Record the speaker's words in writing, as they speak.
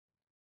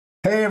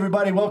Hey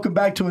everybody, welcome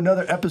back to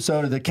another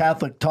episode of the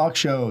Catholic Talk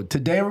Show.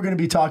 Today we're going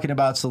to be talking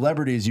about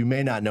celebrities you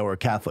may not know are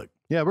Catholic.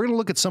 Yeah, we're going to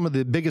look at some of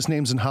the biggest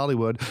names in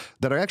Hollywood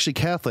that are actually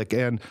Catholic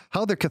and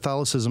how their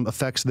Catholicism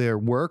affects their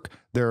work,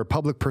 their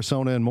public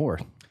persona, and more.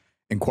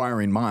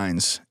 Inquiring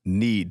minds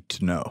need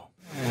to know.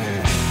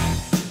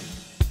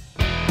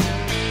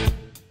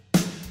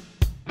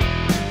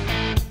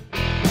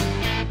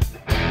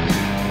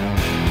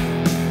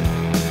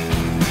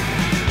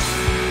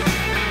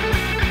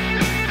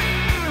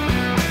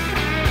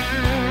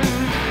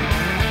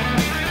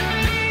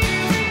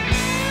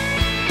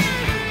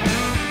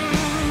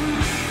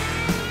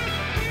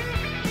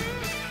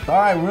 All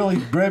right, really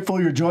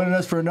grateful you're joining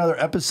us for another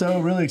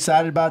episode. Really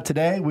excited about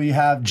today. We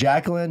have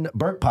Jacqueline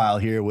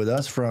Burkepile here with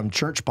us from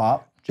Church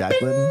Pop.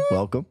 Jacqueline,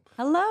 welcome.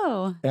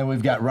 Hello. And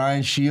we've got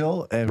Ryan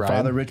Scheel and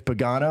Father Rich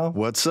Pagano.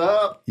 What's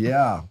up?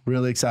 Yeah,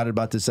 really excited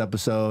about this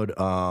episode.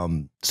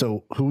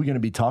 So who are we going to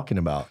be talking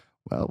about?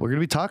 Well, we're going to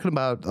be talking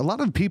about a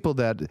lot of people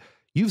that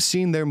you've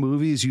seen their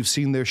movies, you've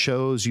seen their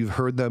shows, you've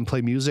heard them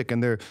play music,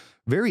 and they're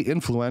very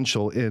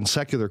influential in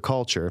secular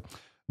culture.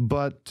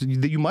 But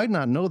you might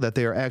not know that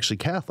they are actually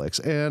Catholics.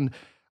 And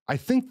I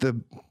think the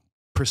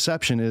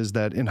perception is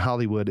that in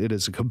Hollywood, it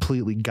is a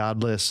completely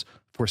godless,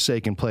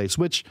 forsaken place,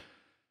 which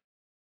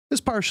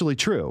is partially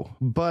true.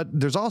 But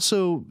there's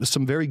also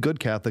some very good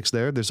Catholics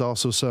there. There's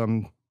also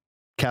some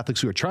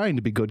Catholics who are trying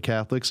to be good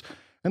Catholics.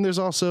 And there's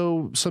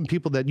also some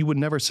people that you would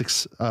never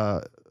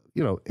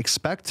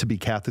expect to be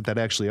Catholic that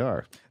actually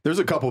are. There's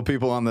a couple of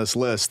people on this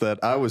list that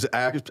I was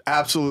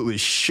absolutely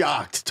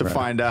shocked to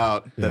find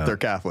out that they're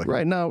Catholic.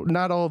 Right. Now,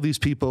 not all of these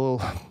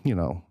people,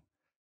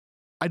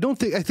 I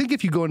think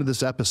if you go into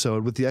this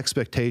episode with the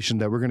expectation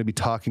that we're going to be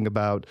talking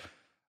about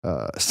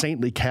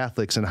saintly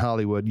Catholics in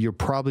Hollywood, you're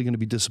probably going to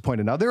be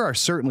disappointed. Now, there are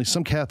certainly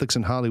some Catholics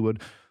in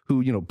Hollywood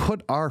who,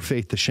 put our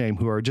faith to shame,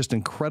 who are just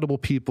incredible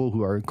people,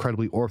 who are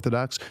incredibly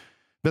Orthodox.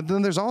 But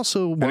then there's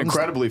also ones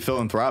incredibly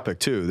philanthropic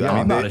too. Yeah,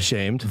 I'm not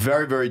ashamed.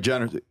 Very, very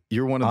generous.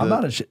 You're one of the. I'm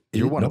not ashamed.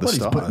 You're one of the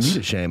stars. Nobody's putting me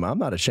to shame. I'm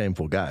not a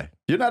shameful guy.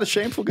 You're not a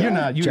shameful guy. You're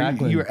not.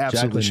 You're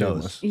absolutely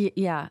Jacqueline shameless.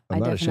 Yeah, I'm I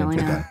not definitely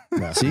a know. shameful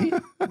guy. See?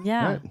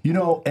 Yeah.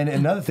 Right. And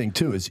another thing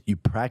too is you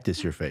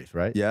practice your faith,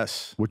 right?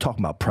 Yes. We're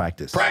talking about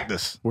practice.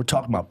 Practice. We're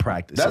talking about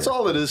practice. That's here.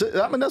 all it is.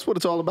 I mean, that's what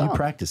it's all about. You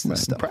practice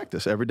this stuff.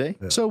 Practice every day.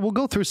 Yeah. So we'll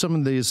go through some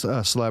of these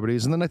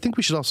celebrities, and then I think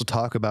we should also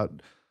talk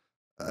about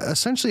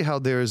essentially how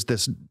there's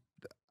this,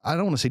 I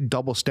don't want to say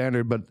double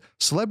standard, but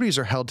celebrities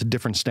are held to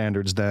different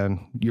standards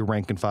than your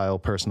rank and file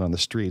person on the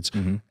streets.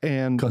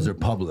 And Because they're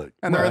public.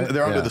 And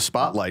they're under the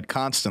spotlight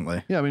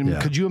constantly. Yeah, I mean,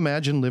 could you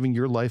imagine living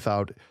your life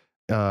out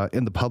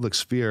in the public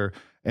sphere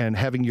and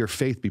having your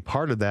faith be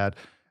part of that?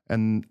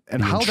 And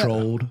being how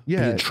trolled.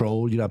 Yeah. Being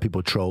trolled. You know how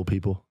people troll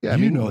people? Yeah,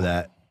 You know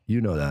that.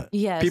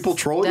 Yes. People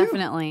troll you?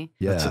 Definitely.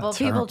 Yeah. Well,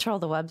 people troll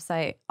the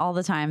website all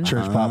the time.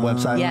 Church Pop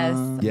website?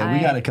 Yes. Yeah,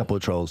 we got a couple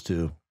of trolls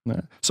too.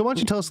 Yeah. So why don't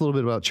you tell us a little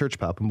bit about Church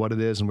Pop and what it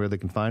is and where they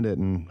can find it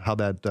and how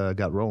that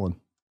got rolling?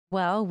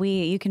 Well,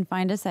 you can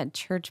find us at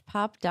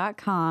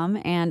churchpop.com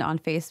and on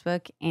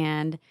Facebook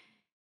and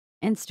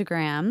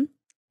Instagram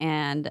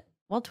and,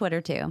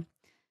 Twitter too.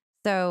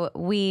 So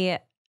we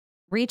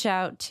reach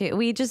out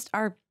to,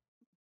 our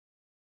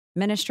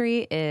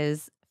ministry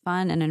is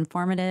fun and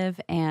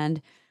informative,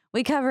 and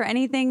we cover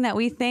anything that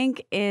we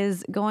think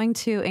is going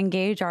to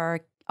engage our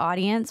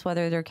audience,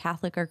 whether they're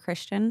Catholic or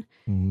Christian.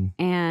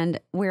 And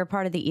we're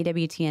part of the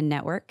EWTN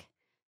network.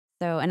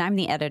 So, and I'm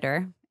the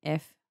editor,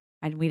 if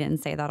we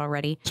didn't say that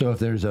already. So if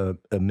there's a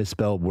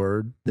misspelled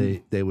word,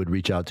 they would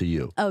reach out to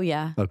you. Oh,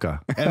 yeah. Okay.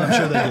 And I'm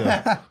sure they do.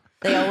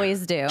 They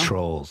always do.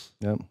 Trolls.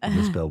 Yep.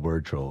 Misspelled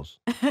word trolls.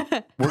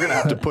 We're going to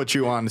have to put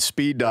you on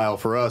speed dial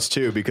for us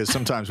too, because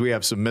sometimes we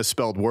have some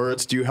misspelled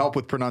words. Do you help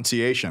with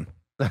pronunciation?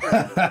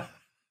 I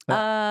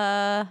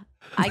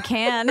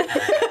can.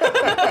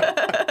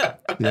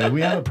 Yeah,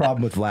 we have a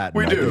problem with Latin.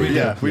 We do.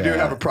 Yeah, we do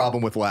have a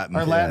problem with Latin.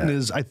 Our Latin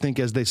is, I think,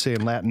 as they say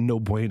in Latin, no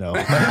bueno.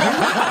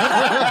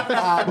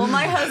 Well,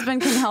 my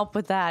husband can help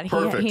with that.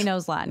 He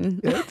knows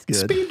Latin. Yeah, that's good.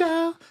 Speed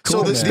dial.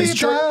 Cool,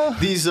 So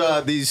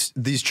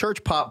these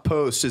church pop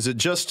posts, is it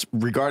just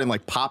regarding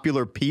like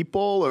popular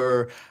people,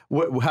 or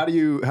what? How do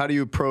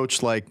you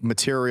approach like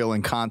material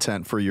and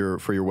content for your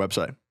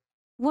website?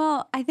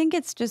 Well, I think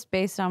it's just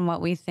based on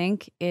what we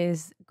think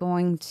is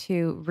going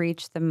to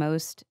reach the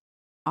most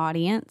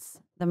audience,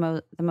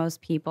 the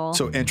most people.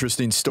 So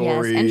interesting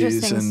stories. Yes,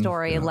 interesting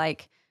story,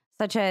 like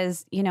such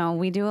as,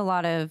 we do a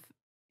lot of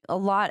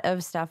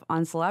stuff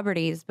on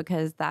celebrities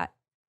because that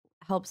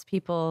helps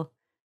people,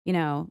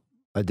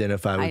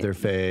 identify with their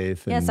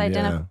faith. Yes,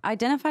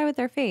 identify with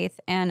their faith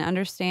and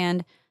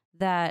understand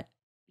that,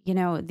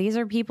 these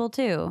are people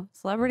too.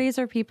 Celebrities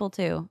are people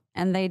too,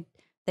 and they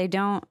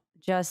don't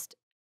just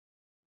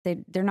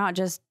they're not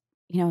just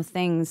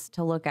things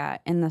to look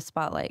at in the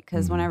spotlight.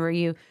 Because whenever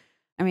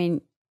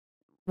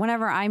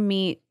I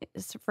meet,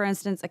 for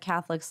instance, a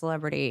Catholic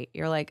celebrity,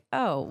 you're like,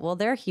 oh, well,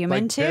 they're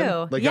human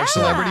too. Like our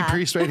celebrity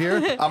priest right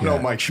here. I'm no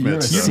Mike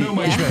Schmitz. You're no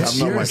Mike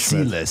Schmitz. I'm no Mike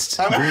Schmitz. C-list.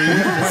 I don't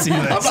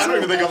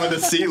even think I'm on the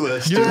C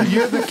list.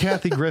 You're the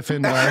Kathy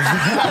Griffin.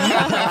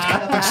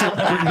 Catholic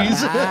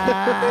celebrities.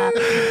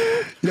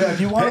 Yeah,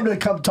 if you want him to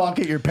come talk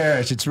at your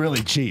parish, it's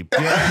really cheap.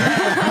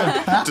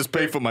 Just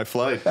pay for my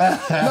flight.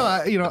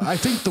 No, I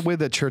think the way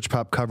that Church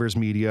Pop covers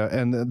media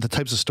and the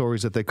types of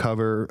stories that they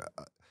cover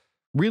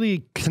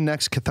really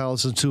connects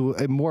Catholicism to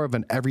a more of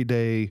an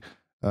everyday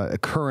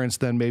occurrence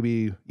than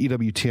maybe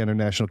EWTN or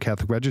National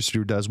Catholic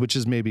Register does, which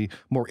is maybe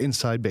more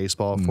inside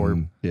baseball for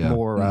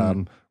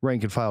more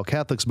rank and file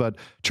Catholics. But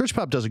Church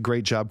Pop does a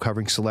great job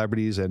covering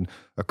celebrities and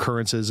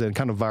occurrences and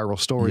kind of viral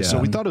stories. So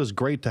we thought it was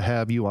great to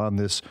have you on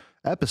this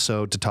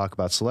episode to talk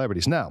about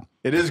celebrities. Now,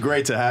 it is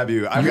great to have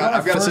you. I've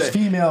got to say,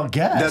 female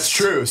guest. That's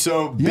true.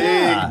 So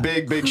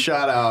big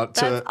shout out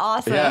to That's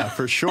awesome. Yeah,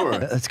 for sure.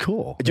 That's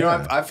cool. You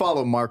know, I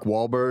follow Mark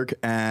Wahlberg,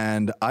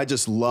 and I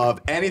just love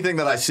anything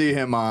that I see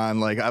him on.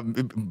 Like,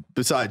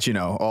 besides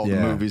all the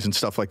movies and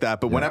stuff like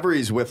that. But whenever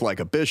he's with like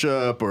a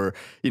bishop or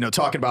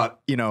talking about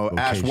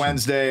Ash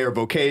Wednesday or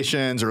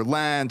vocations or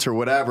Lent or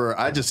whatever,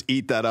 I just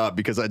eat that up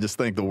because I just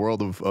think the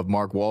world of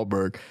Mark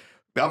Wahlberg.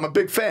 I'm a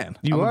big fan.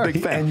 I'm a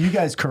big fan. And you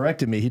guys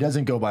corrected me. He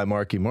doesn't go by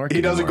Marky Mark.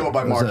 He doesn't go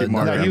by Marky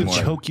Mark. No, he would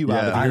choke you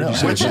out. I know.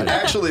 Which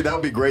actually, that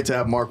would be great to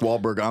have Mark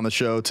Wahlberg on the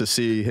show to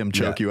see him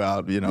choke you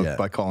out,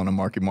 by calling him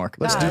Marky Mark.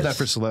 Let's do that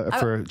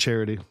for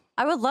charity.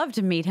 I would love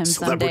to meet him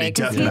Celebrity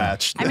someday.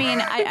 deathmatch. I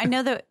mean, I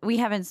know that we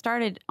haven't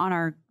started on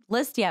our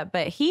list yet,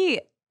 but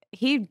he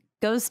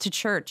goes to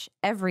church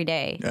every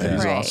day. Yeah,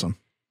 he's awesome.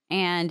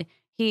 And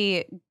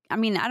I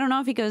don't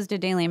know if he goes to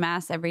daily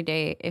mass every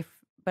day,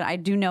 but I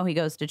do know he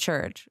goes to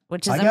church,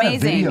 which is amazing. I got a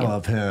video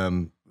of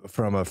him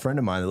from a friend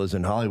of mine that lives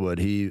in Hollywood.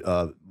 He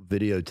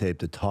videotaped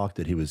the talk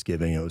that he was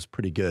giving. It was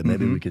pretty good.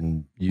 Maybe we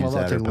can use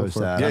that or post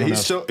that. Yeah,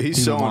 he's so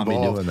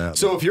involved.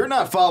 So if you're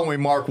not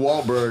following Mark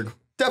Wahlberg,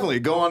 definitely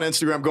go on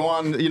Instagram, go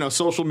on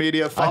social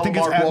media. Follow I think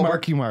Mark it's Wahlberg.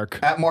 Marky Mark.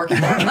 At Marky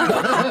Mark.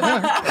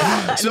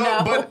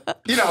 But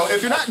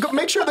if you're not,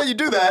 make sure that you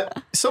do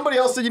that. Somebody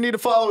else that you need to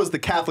follow is the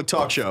Catholic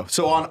Talk Show.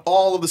 So on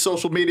all of the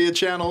social media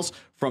channels,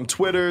 from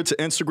Twitter to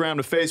Instagram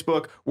to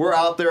Facebook, we're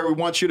out there. We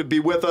want you to be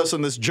with us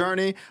on this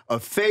journey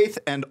of faith,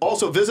 and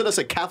also visit us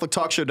at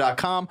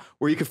CatholicTalkShow.com,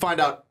 where you can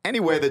find out any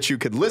way that you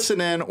could listen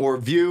in or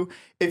view.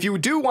 If you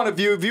do want to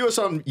view us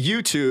on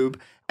YouTube.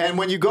 And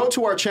when you go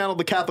to our channel,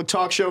 The Catholic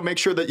Talk Show, make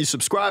sure that you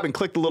subscribe and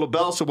click the little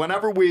bell. So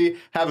whenever we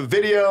have a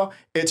video,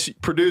 it's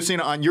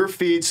producing on your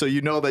feed, so you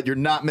know that you're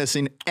not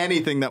missing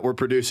anything that we're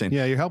producing.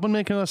 Yeah, you're helping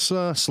making us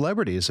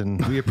celebrities,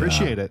 and we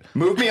appreciate it.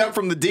 Move me up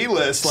from the D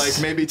list,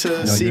 like maybe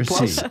to C+.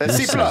 C+. C+. C+.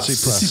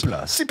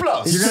 It's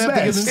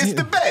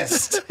the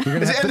best.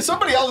 And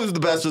somebody else who's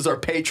the best is our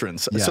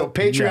patrons. Yeah. So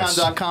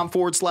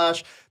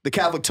patreon.com/The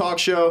Catholic Talk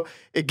Show.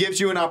 It gives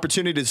you an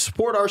opportunity to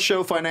support our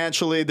show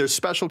financially. There's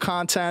special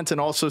content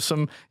and also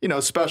some,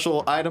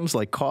 special items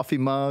like coffee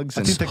mugs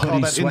and I think they call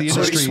that in the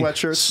industry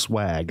sweatshirts.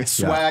 Swag.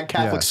 Swag,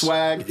 Catholic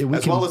swag,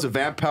 as well as a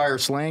vampire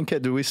slaying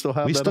kit. Do we still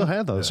have that? We still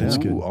have those. Yeah.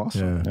 Ooh,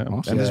 awesome. Yeah.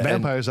 And there's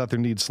vampires out there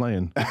need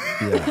slaying. Yeah,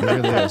 it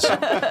really is.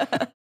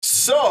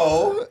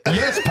 So,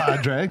 yes,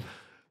 Padre.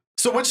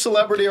 So which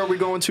celebrity are we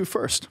going to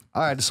first?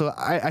 All right, so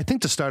I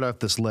think to start off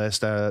this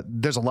list,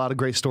 there's a lot of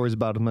great stories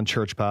about him on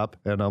Church Pop,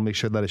 and I'll make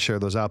sure that I share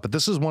those out. But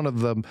this is one of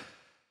them.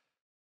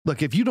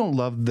 Look, if you don't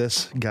love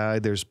this guy,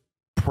 there's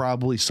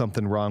probably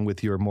something wrong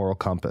with your moral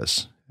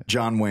compass.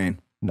 John Wayne.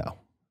 No.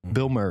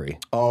 Bill Murray.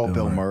 Oh,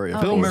 Bill Murray.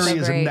 Bill Murray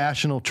is a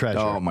national treasure.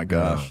 Oh, my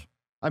gosh.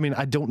 I mean,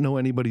 I don't know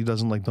anybody who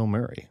doesn't like Bill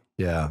Murray.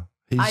 Yeah.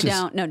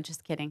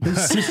 Just kidding.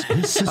 His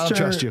sister, I'll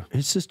trust you.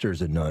 His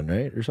sister's a nun,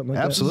 right? Or something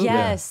like Absolutely.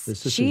 that?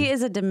 Yes. She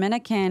is a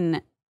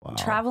Dominican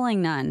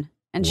traveling nun,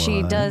 and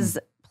she does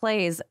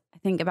plays, I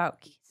think,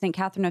 about St.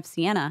 Catherine of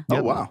Siena.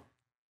 Oh, wow.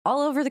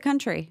 All over the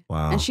country.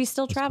 Wow. And she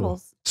still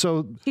travels. Cool.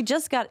 So she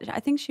just I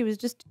think she was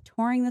just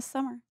touring this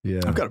summer. Yeah.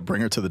 I've got to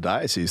bring her to the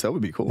diocese. That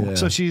would be cool. Yeah.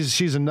 So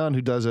she's a nun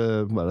who does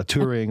a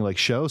touring like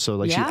show. So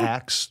like she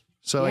acts.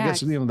 So I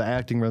guess the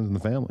acting runs in the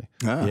family.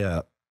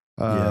 Yeah.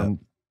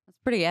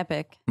 It's pretty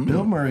epic.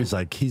 Bill Murray's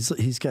like he's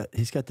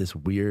got this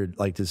weird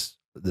like this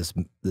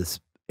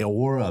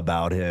aura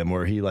about him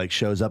where he like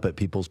shows up at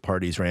people's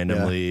parties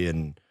randomly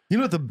and you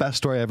know what the best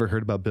story I ever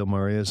heard about Bill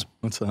Murray is?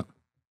 What's that?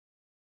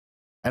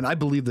 And I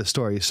believe this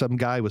story. Some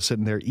guy was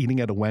sitting there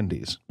eating at a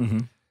Wendy's.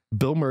 Mm-hmm.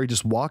 Bill Murray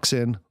just walks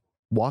in,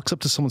 walks up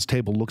to someone's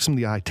table, looks him in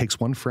the eye, takes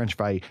one French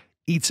fry,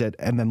 eats it,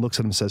 and then looks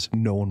at him and says,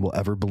 "No one will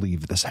ever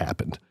believe this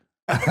happened."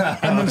 And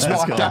then just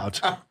walked out.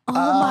 Oh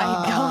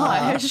my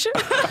gosh.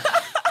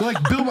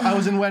 Like I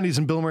was in Wendy's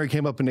and Bill Murray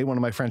came up and ate one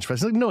of my French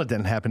fries. Like, no, it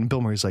didn't happen. And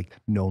Bill Murray's like,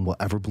 "No one will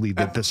ever believe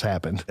that this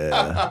happened."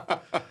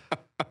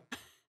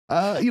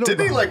 Didn't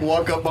he like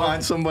walk up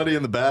behind somebody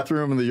in the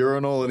bathroom in the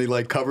urinal and he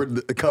like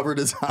covered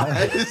his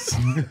eyes?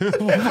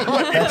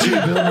 That's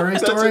your Bill Murray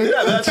story?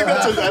 I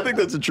think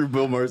that's a true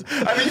Bill Murray.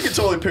 I mean, you can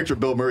totally picture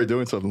Bill Murray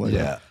doing something like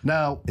that.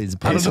 Now, he's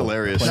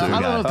hilarious. Now, I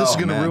don't know if this is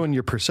going to ruin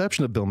your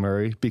perception of Bill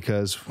Murray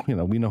because,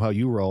 we know how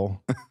you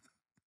roll.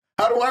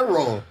 How do I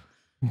roll?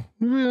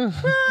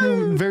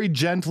 Very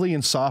gently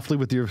and softly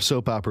with your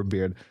soap opera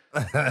beard.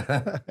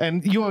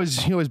 And you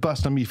always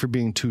bust on me for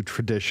being too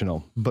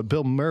traditional. But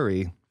Bill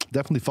Murray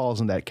definitely falls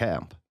in that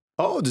camp.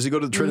 Oh, does he go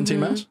to the Tridentine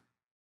Mass?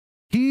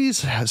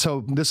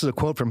 So this is a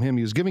quote from him.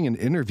 He was giving an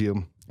interview,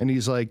 and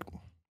he's like,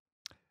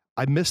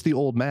 I miss the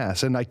old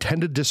Mass, and I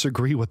tend to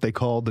disagree what they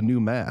call the new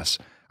Mass.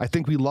 I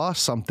think we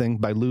lost something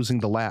by losing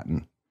the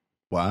Latin.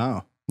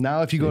 Wow.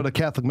 Now, if you go to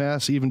Catholic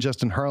Mass, even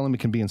just in Harlem, it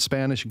can be in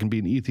Spanish, it can be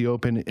in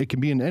Ethiopian, it can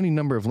be in any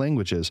number of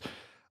languages.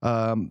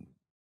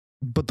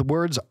 But the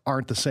words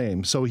aren't the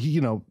same. So he,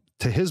 to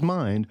his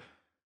mind,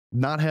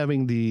 not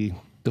having it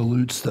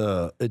dilutes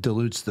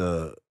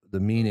the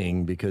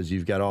meaning because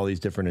you've got all these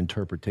different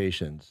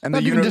interpretations. And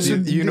the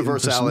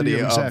universality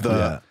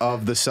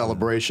of the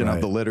celebration of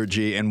the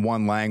liturgy in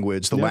one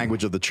language, the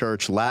language of the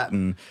church,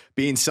 Latin,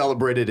 being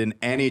celebrated in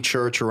any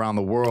church around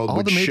the world.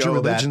 All the major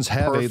religions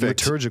have a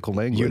liturgical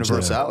language.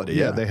 Universality.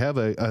 Yeah, they have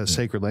a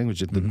sacred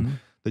language.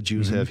 The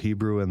Jews have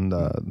Hebrew, and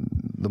the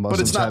Muslims. But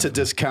it's not to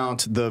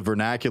discount the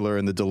vernacular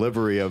and the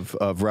delivery of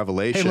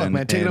revelation. Hey, look,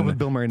 man, take it up with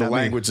Bill Murray. The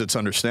language that's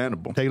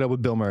understandable. Take it up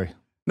with Bill Murray.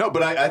 No,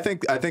 but I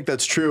think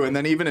that's true. And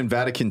then even in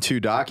Vatican II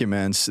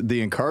documents,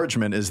 the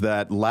encouragement is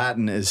that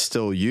Latin is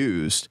still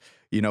used,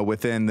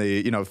 within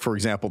the, for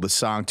example, the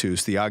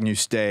Sanctus, the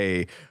Agnus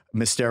Dei,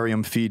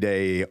 Mysterium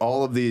Fidei,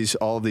 all of these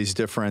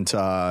different,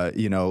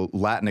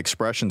 Latin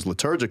expressions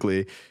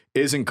liturgically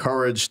is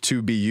encouraged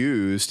to be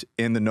used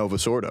in the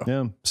Novus Ordo.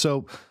 Yeah.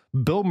 So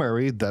Bill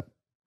Murray, the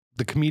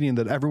comedian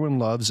that everyone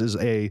loves, is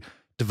a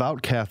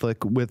devout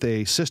Catholic with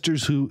a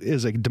sisters who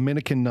is a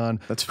Dominican nun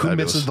who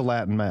misses the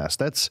Latin Mass.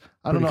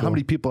 I don't know how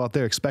many people out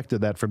there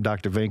expected that from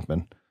Dr.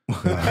 Venkman.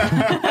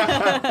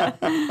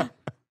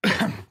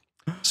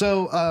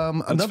 So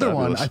another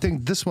one, I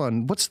think this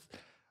one, what's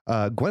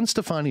Gwen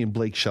Stefani and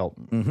Blake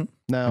Shelton.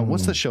 Now,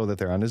 what's the show that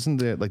they're on?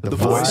 Isn't it like the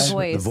Voice? The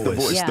Voice,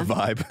 the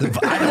Vibe.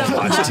 I don't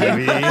watch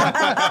TV.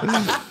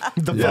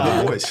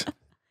 The Voice.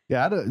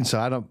 Yeah, I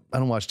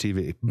don't watch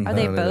TV. Are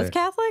they both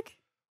Catholic?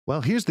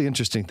 Well, here's the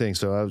interesting thing.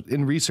 So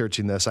in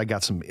researching this, I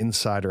got some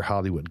insider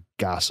Hollywood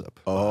gossip.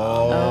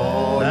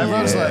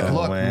 Everyone's like,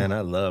 look, man,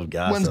 I love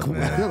gossip.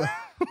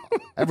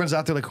 Everyone's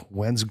out there like,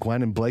 when's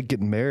Gwen and Blake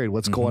getting married?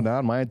 What's going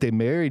on? Why aren't they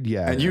married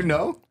yet? And you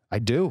know? I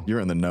do.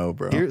 You're in the know,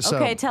 bro.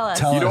 Okay, tell us.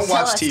 You don't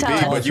watch TV,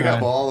 tell but us. you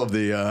have all of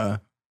the...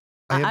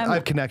 I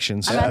have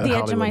connections. I'm at the edge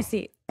Hollywood. of my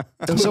seat.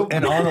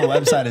 And on the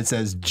website it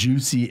says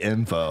juicy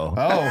info.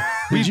 Oh,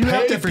 we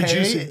pay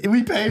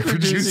for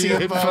juicy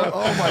info.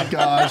 Oh my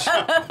gosh.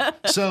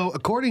 So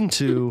according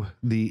to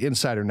the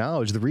insider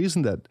knowledge, the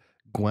reason that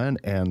Gwen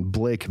and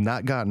Blake have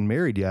not gotten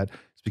married yet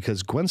is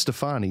because Gwen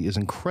Stefani is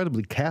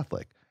incredibly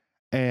Catholic,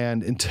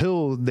 and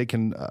until they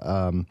can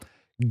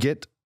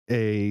get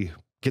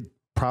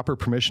proper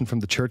permission from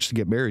the church to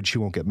get married, she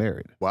won't get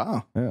married.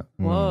 Wow. Yeah.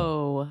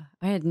 Whoa.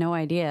 I had no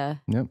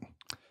idea. Yep.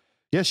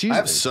 Yeah, I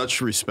have such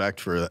respect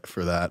for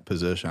that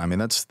position. I mean,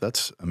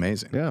 that's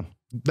amazing. Yeah.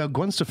 Now,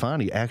 Gwen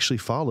Stefani actually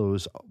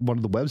follows one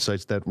of the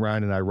websites that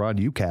Ryan and I run,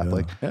 You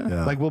Catholic.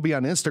 Yeah. Like, we'll be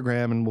on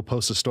Instagram and we'll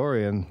post a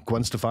story and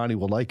Gwen Stefani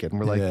will like it. And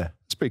we're like,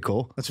 that's pretty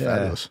cool. That's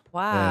fabulous.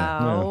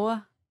 Wow. Yeah.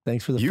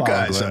 Thanks for the you follow,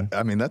 guys. Gwen.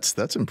 I mean,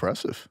 that's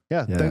impressive.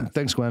 Yeah.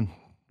 Thanks, Gwen.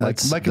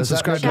 Like and does that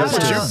subscribe. represent-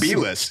 What's your out. B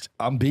list?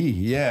 I'm B,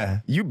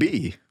 yeah. You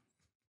B.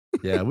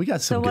 Yeah, we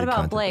got some So what good about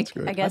content. Blake?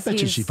 great. I I guess bet you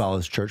he's, she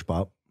follows Church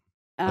Pop.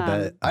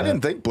 I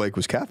didn't think Blake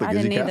was Catholic. I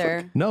Is he didn't Catholic?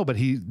 either. No, but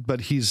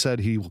he said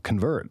he will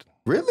convert.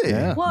 Really?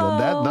 Yeah.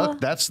 Whoa.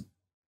 That's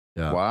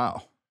Yeah.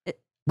 Wow.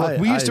 look,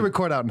 we used to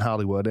record out in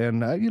Hollywood,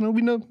 and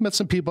we met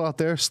some people out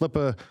there. Slip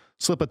a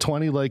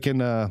 20 like in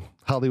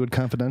Hollywood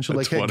Confidential.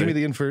 Like, hey, give me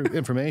the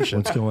information.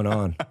 What's going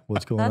on?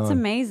 What's going That's on?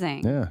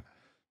 amazing. Yeah.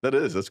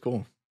 That's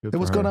cool. Good Hey,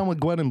 what's for going her. on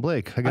with Gwen and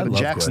Blake? I got I a love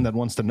Jackson Gwen. that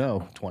wants to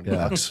know.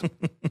 $20.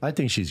 I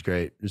think she's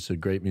great. Just a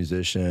great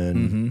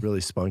musician,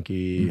 really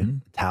spunky,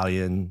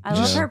 Italian. I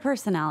love her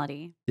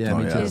personality. Yeah,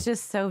 me yeah. too. She's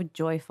just so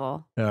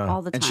joyful Yeah.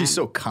 all the time. And she's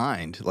so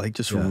kind, like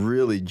just Yeah.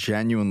 really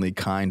genuinely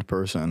kind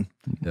person.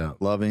 Yeah.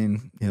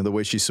 Loving, the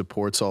way she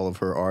supports all of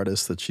her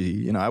artists that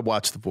she, I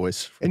watch The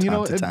Voice from And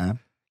time to time.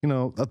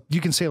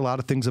 You can say a lot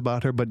of things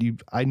about her, but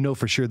I know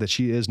for sure that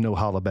she is no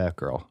holla back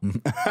girl.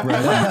 Ain't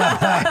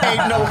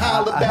no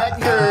holla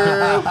back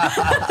girl.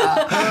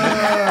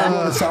 I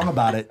wrote a song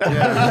about it.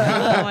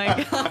 oh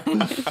my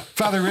God.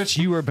 Father Rich,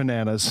 you are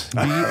bananas.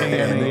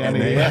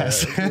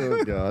 B-A-N-A-N-A-S.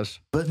 Oh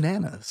gosh.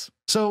 Bananas.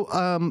 So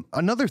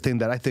another thing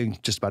that I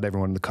think just about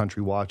everyone in the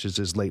country watches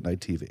is late night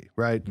TV,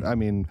 right? I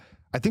mean,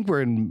 I think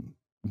we're in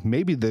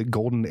maybe the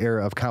golden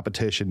era of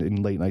competition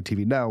in late night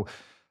TV. Now,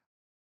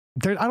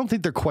 I don't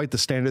think they're quite the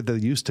standard that they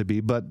used to be,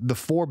 but the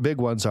four big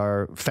ones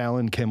are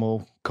Fallon,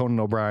 Kimmel,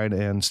 Conan O'Brien,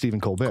 and Stephen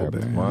Colbert.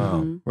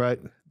 Wow. Right?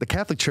 The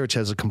Catholic Church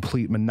has a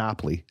complete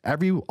monopoly.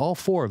 All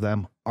four of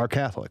them are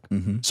Catholic.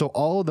 So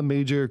all of the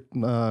major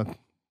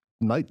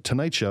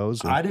Tonight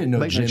shows. I didn't know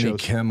late night Jimmy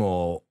shows.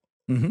 Kimmel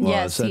was.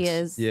 Yes, he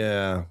is.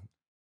 Yeah.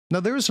 Now,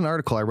 there was an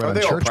article I read Are on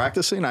they all Church.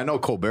 practicing? I know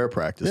Colbert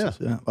practices.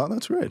 Yeah. Oh,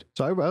 that's great.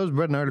 So I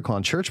read an article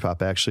on Church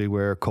Pop actually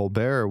where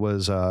Colbert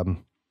was.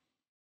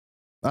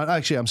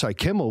 Actually, I'm sorry.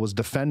 Kimmel was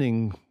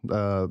defending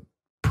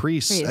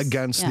priests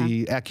against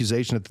the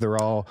accusation that they're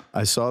all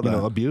I saw that.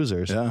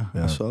 abusers. Yeah,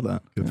 I saw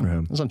that. Good for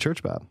him. It was on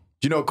Church Pop.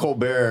 Do you know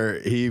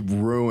Colbert? He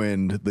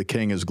ruined the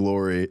King of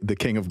Glory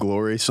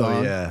song.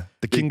 Oh yeah.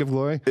 The King of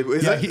Glory.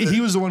 Is Yeah, that- he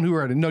was the one who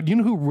wrote it. No, do you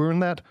know who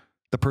ruined that?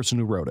 The person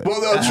who wrote it.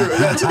 Well, no, true.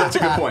 That's a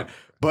good point.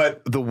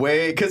 But the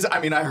way, because I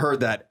mean, I heard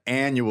that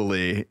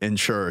annually in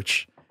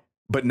church,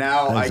 but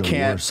now That I is the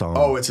can't. worst song.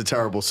 Oh, it's a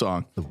terrible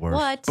song. The worst.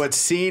 What? But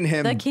seeing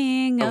him, The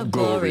King of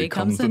Glory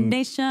comes, the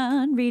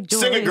nation rejoices.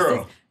 Sing it,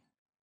 girl.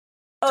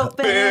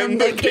 Open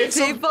the gates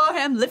before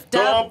him, lift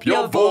up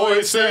your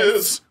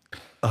voices.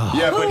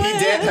 Yeah, but he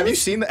Have you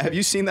seen that? Have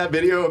you seen that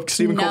video of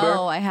Stephen No,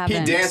 Colbert? I haven't.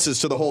 He dances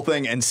to the whole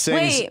thing and sings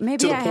Wait, maybe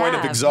to the I point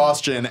of have.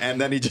 exhaustion, and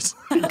then he just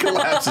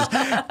collapses.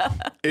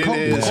 It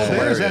is Colbert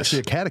hilarious. is actually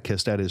a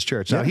catechist at his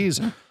church. Now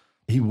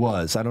He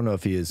was. I don't know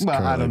if he is. well, I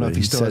currently, don't know if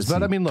he still is, says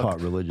but I he mean, look,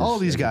 taught religious all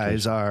these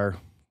guys education. are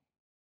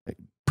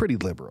pretty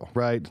liberal,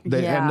 right?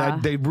 Yeah.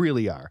 And they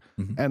really are.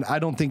 And I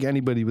don't think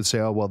anybody would say,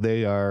 oh, well,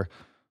 they are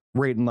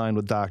right in line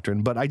with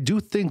doctrine. But I do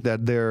think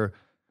that they're,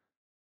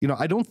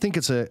 I don't think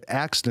it's an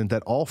accident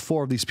that all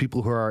four of these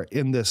people who are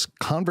in this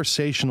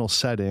conversational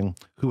setting,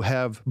 who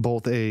have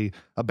both a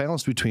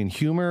balance between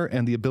humor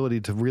and the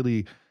ability to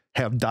really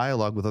have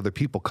dialogue with other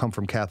people, come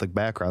from Catholic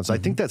backgrounds. I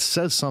think that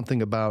says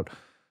something about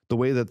the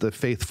way that the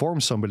faith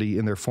forms somebody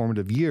in their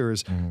formative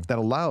years that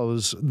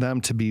allows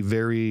them to be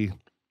very,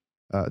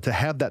 to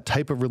have that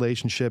type of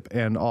relationship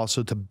and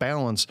also to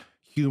balance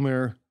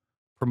humor,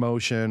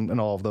 promotion,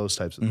 and all of those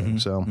types of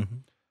things. So,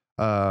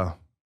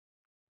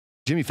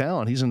 Jimmy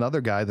Fallon, he's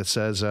another guy that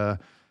says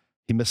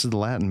he misses the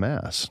Latin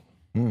Mass.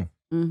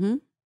 Mm-hmm.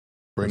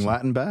 Bring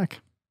Latin back.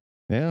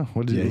 Yeah.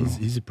 What did he?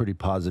 He's a pretty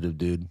positive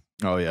dude.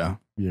 Oh yeah.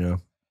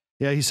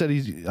 Yeah, he said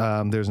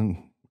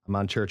I'm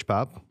on Church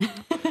Pop.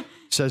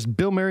 Says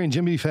Bill Murray and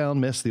Jimmy Fallon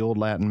missed the old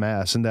Latin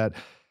Mass, and that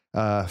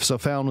so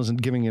Fallon was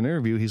giving an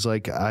interview. He's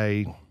like,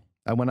 I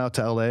went out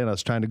to LA and I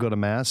was trying to go to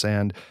Mass,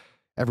 and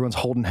everyone's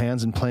holding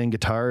hands and playing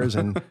guitars,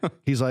 and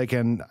he's like,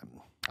 and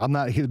I'm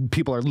not.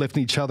 People are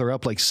lifting each other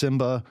up like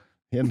Simba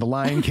in The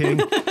Lion King,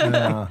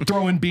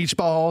 throwing beach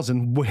balls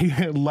and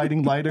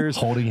lighting lighters,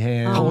 Holding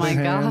hands. Oh holding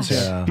my hands. gosh.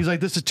 Yeah. He's like,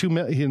 this is too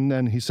much. And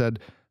then he said,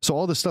 so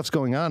all this stuff's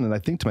going on, and I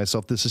think to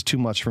myself, this is too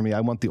much for me.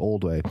 I want the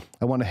old way.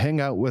 I want to hang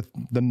out with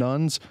the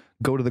nuns,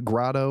 go to the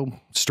grotto,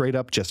 straight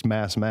up, just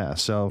mass.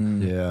 So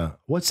Yeah.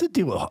 What's the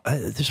deal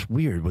with this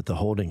weird with the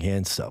holding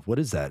hands stuff? What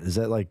is that? Is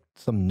that like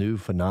some new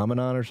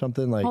phenomenon or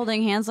something? Like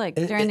Holding hands like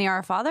during the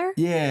Our Father?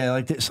 yeah,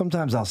 like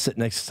sometimes I'll sit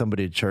next to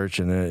somebody at church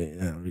and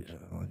like,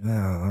 no,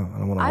 I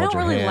don't want to. I don't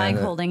really like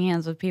holding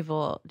hands with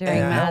people during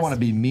And I Mass. don't want to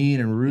be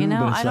mean and rude.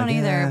 But it's I don't like,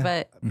 either,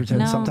 but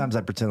pretend, no. sometimes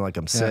I pretend like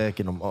I'm sick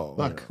and I'm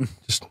look,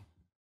 just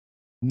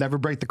never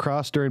break the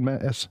cross during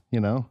Mass,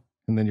 and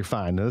then you're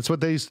fine. That's what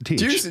they used to teach.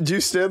 Do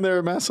you stand there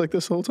at Mass like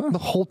this the whole time? The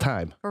whole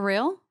time. For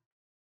real?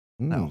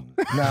 no,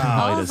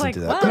 I he was doesn't like, do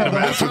that. what?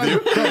 Mass with you?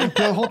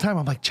 The whole time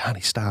I'm like,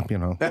 Johnny, stop,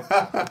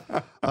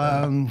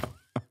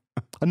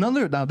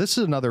 Now this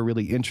is another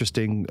really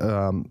interesting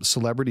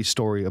celebrity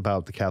story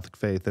about the Catholic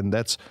faith, and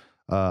that's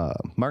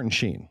Martin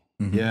Sheen.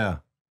 Yeah.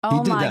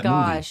 Oh did my that movie.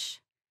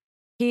 gosh.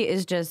 He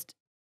is just,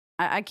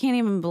 I can't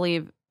even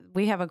believe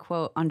we have a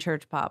quote on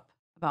Church Pop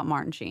about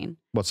Martin Sheen.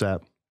 What's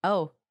that?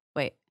 Oh,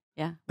 wait.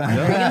 Yeah. No, Are you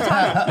gonna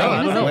talk? No,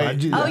 Are you I gonna don't know. say- I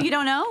do Oh, that. you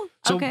don't know?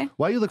 So Okay.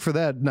 why you look for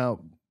that? Now,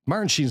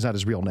 Martin Sheen's not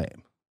his real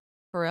name.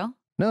 For real?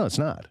 No, it's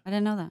not. I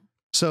didn't know that.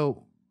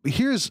 So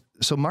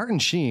Martin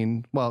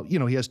Sheen, well, he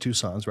has two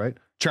sons, right?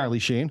 Charlie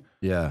Sheen,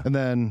 Yeah. and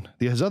then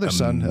his other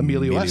son,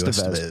 Emilio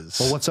Estevez.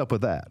 Well, what's up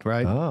with that,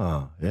 right?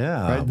 Oh,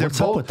 yeah. Right, they're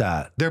What's up both- with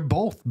that? They're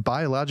both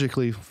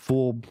biologically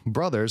full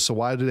brothers, so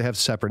why do they have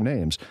separate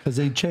names? Because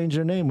they change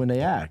their name when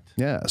they act.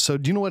 Yeah. So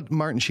do you know what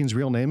Martin Sheen's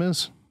real name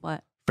is?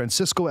 What?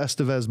 Francisco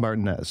Estevez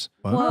Martinez.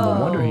 No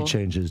wonder he Whoa.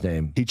 changed his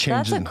name. He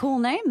changed That's a cool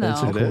name, though.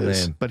 That's a It cool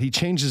is, name. but he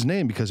changed his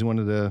name because he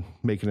wanted to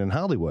make it in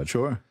Hollywood.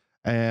 Sure.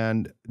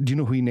 And do you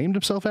know who he named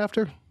himself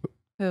after?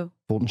 Who?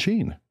 Fulton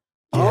Sheen.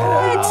 What?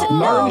 Martin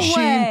No Sheen.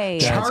 way.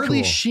 That's Charlie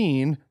cool.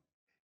 Sheen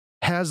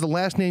has the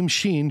last name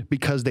Sheen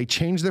because they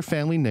changed their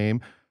family name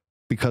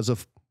because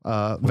of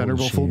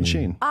Venerable Fulton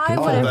Sheen. I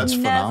Oh, would have that's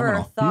never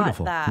phenomenal. thought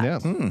Beautiful. that.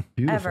 Yeah.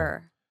 Beautiful.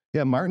 Ever.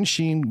 Yeah, Martin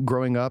Sheen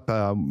growing up,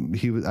 I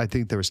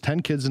think there was 10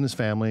 kids in his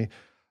family.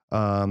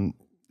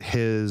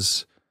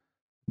 His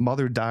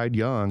mother died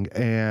young,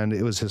 and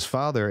it was his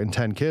father and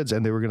 10 kids,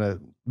 and they were going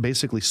to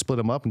basically split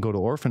them up and go to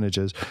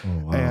orphanages. Oh,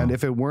 wow. And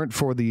if it weren't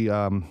for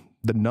the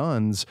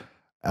nuns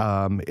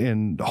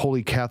in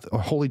Holy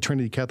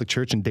Trinity Catholic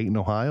Church in Dayton,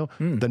 Ohio,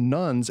 the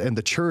nuns and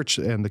the church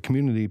and the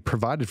community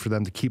provided for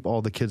them to keep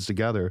all the kids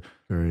together.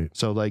 Great.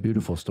 So like,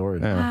 Beautiful story.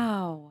 yeah. Wow.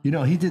 You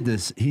know, he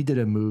did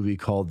a movie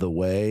called The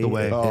Way. The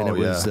Way. And it Oh,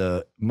 was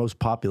the most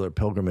popular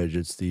pilgrimage.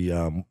 It's the,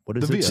 what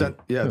is The it?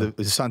 Via.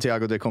 The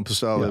Santiago de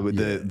Compostela, with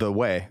the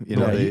way,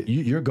 Yeah,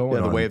 you're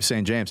going the on. way of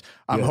St. James.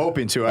 I'm Yeah.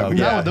 hoping to. Oh,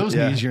 Not with those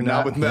knees, you're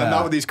not.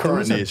 Not with these It current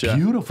was knees. a Yeah.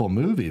 beautiful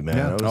movie, man.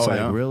 Yeah. It was Oh, like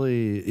yeah.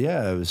 really,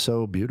 it was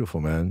so beautiful,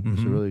 man. It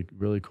was a really,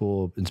 really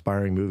cool,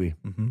 inspiring movie,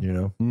 you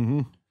know?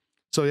 Mm-hmm.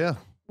 So yeah,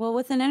 Well,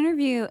 in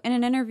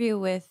an interview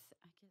with,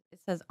 it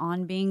says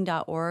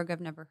onbeing.org. I've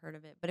never heard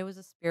of it, but it was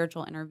a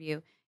spiritual interview.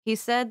 He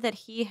said that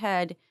he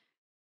had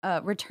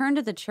returned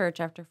to the church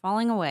after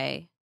falling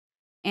away,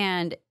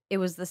 and it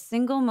was the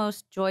single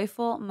most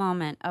joyful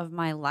moment of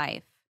my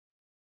life.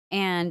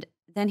 And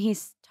then he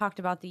talked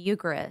about the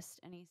Eucharist,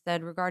 and he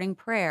said regarding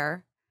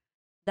prayer,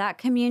 that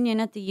communion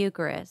at the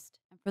Eucharist,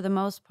 and for the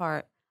most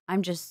part,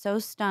 I'm just so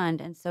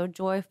stunned and so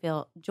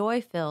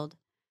joy-filled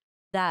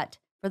that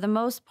for the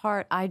most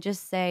part, I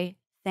just say,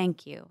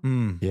 thank you.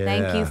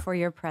 Thank you for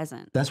your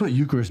presence. That's what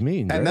Eucharist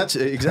means. And right? that's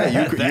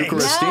exactly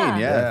Eucharistine.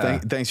 Yeah.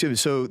 Thanks you.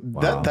 So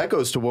that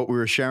goes to what we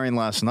were sharing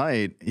last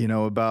night,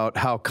 about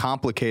how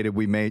complicated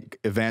we make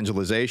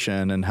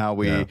evangelization and how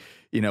we,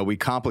 we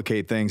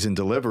complicate things in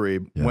delivery.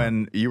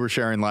 When you were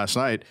sharing last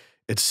night,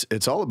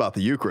 it's all about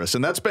the Eucharist.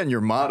 And that's been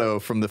your motto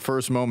from the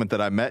first moment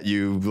that I met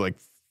you, like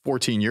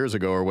 14 years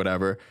ago or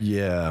whatever.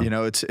 Yeah.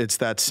 It's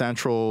that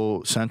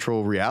central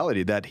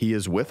reality that he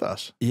is with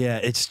us. Yeah.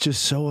 It's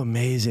just so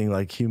amazing.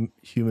 Like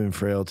human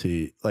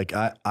frailty. Like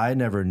I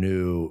never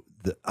knew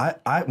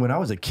that when I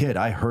was a kid,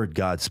 I heard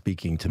God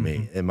speaking to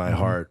me in my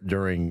heart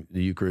during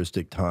the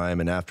Eucharistic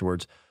time and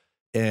afterwards.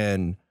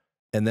 And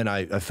then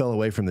I fell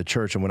away from the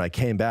church. And when I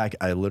came back,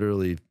 I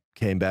literally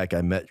came back,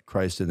 I met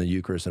Christ in the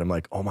Eucharist, and I'm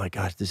like, oh my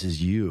gosh, this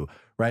is you,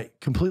 right?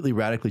 Completely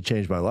radically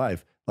changed my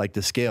life. Like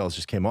the scales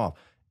just came off.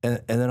 And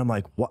then I'm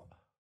like, what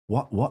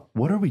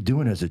are we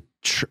doing as a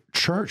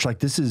church? Like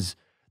this is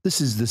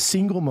the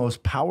single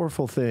most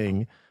powerful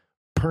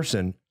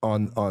person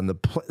on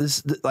the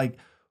this like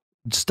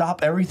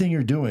stop everything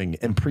you're doing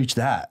and preach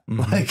that.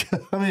 Like,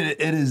 I mean,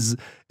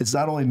 it's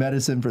not only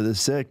medicine for the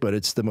sick, but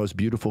it's the most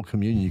beautiful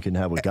communion you can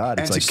have with God.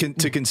 And it's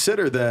to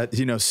consider that,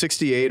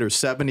 68 or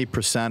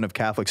 70% of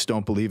Catholics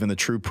don't believe in the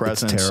true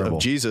presence of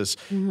Jesus.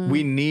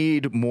 We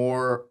need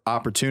more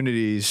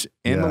opportunities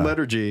in the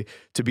liturgy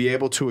to be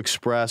able to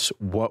express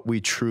what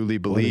we truly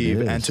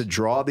believe and to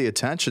draw the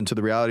attention to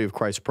the reality of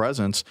Christ's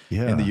presence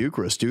in the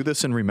Eucharist. Do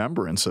this in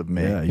remembrance of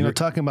me. Yeah,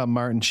 talking about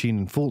Martin Sheen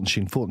and Fulton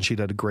Sheen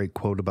had a great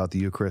quote about the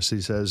Eucharist. He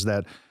says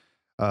that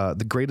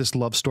the greatest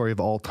love story of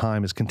all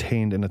time is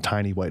contained in a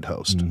tiny white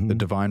host. The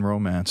divine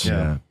romance.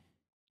 Yeah.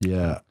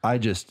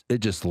 It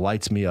just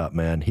lights me up,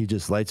 man. He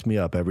just lights me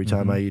up every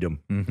time I eat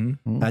him.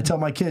 I tell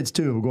my kids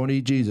too, we're going to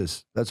eat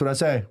Jesus. That's what I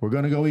say. We're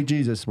going to go eat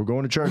Jesus. We're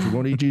going to church. We're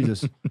going to eat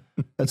Jesus.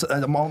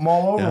 I'm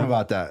all over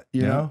about that,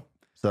 you know?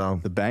 So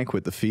the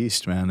banquet, the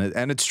feast, man.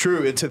 And it's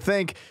true. And to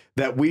think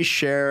that we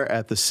share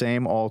at the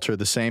same altar,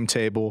 the same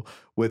table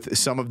with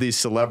some of these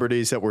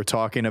celebrities that we're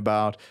talking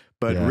about.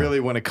 But really,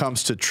 when it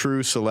comes to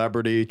true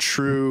celebrity,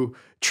 true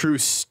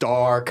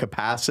star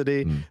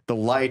capacity, the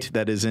light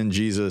that is in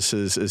Jesus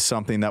is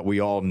something that we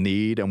all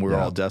need and we're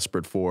all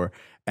desperate for.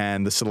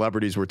 And the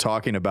celebrities we're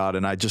talking about,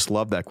 and I just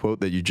love that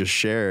quote that you just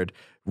shared,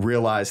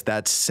 realize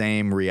that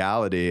same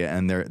reality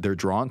and they're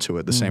drawn to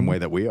it the same way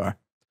that we are.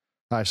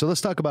 All right, so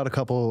let's talk about a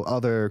couple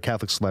other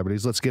Catholic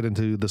celebrities. Let's get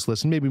into this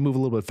list and maybe move a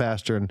little bit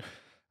faster and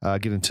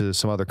get into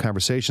some other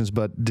conversations.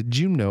 But did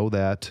you know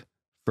that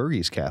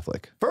Fergie's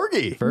Catholic?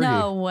 Fergie.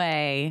 No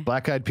way.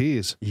 Black Eyed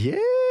Peas.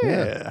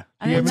 Yeah.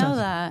 I didn't know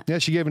that. Yeah,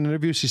 she gave an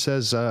interview. She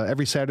says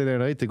every Saturday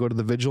night they go to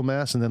the Vigil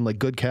Mass, and then like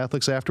good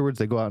Catholics afterwards,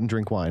 they go out and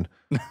drink wine.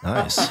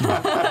 nice.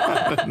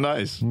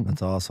 Nice.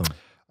 That's awesome.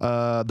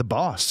 The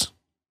Boss,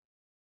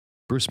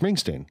 Bruce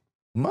Springsteen.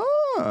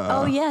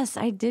 Oh, yes,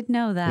 I did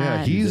know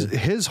that. Yeah,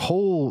 his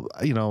whole,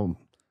 a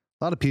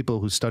lot of people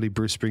who study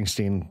Bruce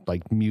Springsteen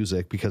like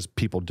music because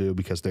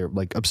they're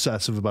like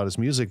obsessive about his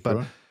music,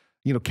 but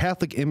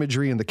Catholic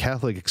imagery and the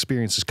Catholic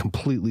experience is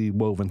completely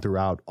woven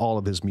throughout all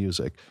of his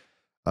music.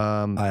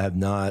 I have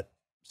not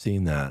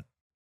seen that.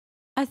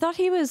 I thought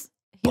he was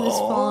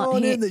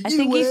falling. I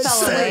think he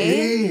fell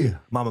away.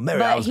 Mama Mary.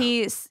 But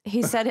he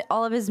said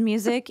all of his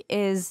music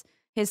is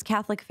his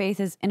Catholic faith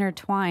is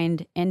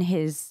intertwined in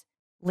his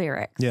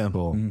lyrics. Yeah.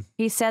 Cool.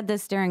 He said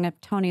this during a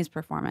Tony's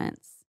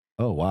performance.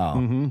 Oh,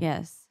 wow.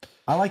 Yes.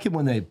 I like it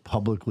when they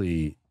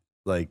publicly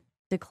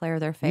declare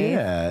their faith.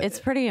 Yeah. It's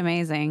pretty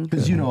amazing.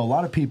 Because, a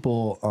lot of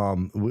people,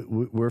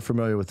 we're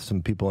familiar with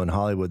some people in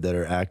Hollywood that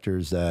are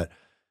actors that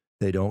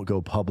they don't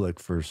go public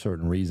for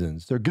certain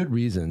reasons. They're good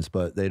reasons,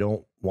 but they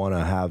don't want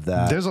to have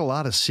that. There's a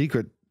lot of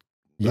secret.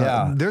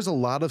 There's a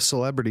lot of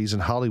celebrities in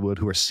Hollywood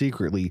who are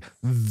secretly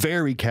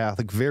very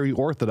Catholic, very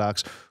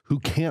Orthodox, who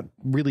can't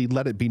really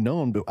let it be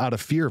known out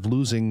of fear of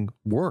losing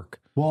work.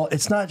 Well,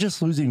 it's not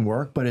just losing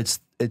work, but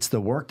it's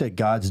the work that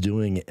God's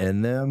doing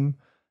in them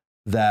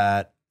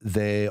that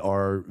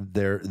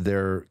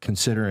they're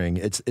considering.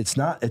 It's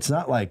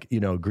not like,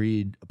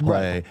 greed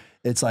play. Right.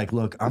 It's like,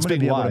 look, I'm going to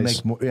be able to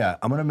make more. Yeah.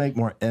 I'm going to make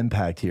more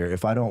impact here.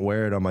 If I don't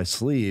wear it on my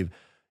sleeve,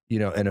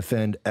 and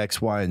offend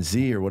X, Y, and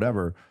Z or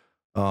whatever.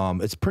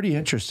 It's pretty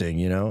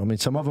interesting, I mean,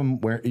 some of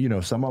them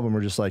some of them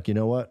are just like, you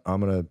know what,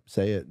 I'm going to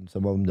say it. And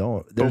some of them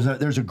don't.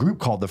 There's a group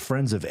called the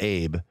Friends of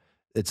Abe.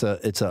 It's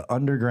a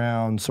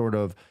underground sort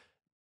of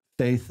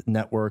faith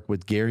network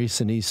with Gary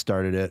Sinise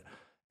started it.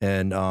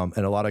 And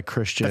a lot of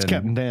Christian. That's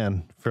Captain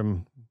Dan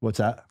from what's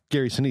that?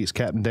 Gary Sinise,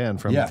 Captain Dan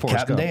from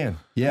Forrest Gump. Dan.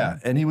 Yeah.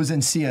 And he was in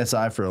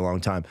CSI for a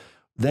long time.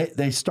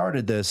 they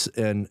started this,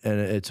 and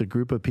it's a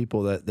group of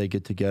people that they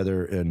get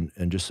together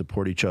and just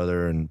support each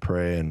other and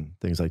pray and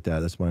things like that.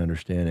 That's my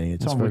understanding.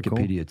 It's on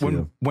Wikipedia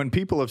too. When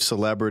people of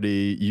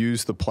celebrity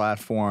use the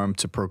platform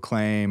to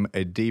proclaim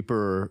a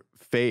deeper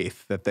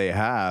faith that they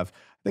have,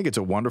 I think it's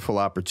a wonderful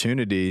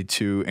opportunity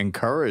to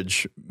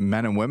encourage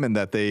men and women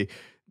that they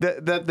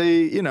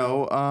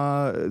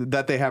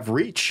have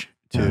reach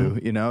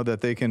to,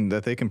 that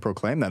they can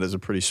proclaim that as a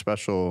pretty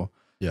special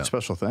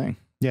thing.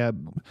 Yeah.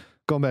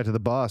 Going back to the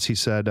boss, he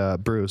said,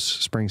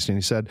 Bruce Springsteen,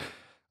 he said,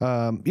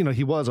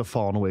 he was a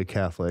fallen away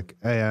Catholic,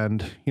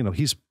 and,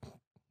 he's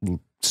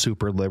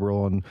super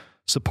liberal and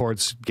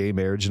supports gay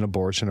marriage and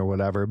abortion or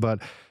whatever. But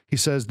he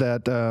says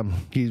that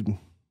he's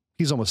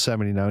almost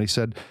 70 now. And he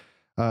said,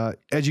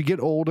 as you get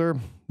older,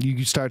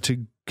 you start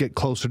to get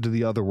closer to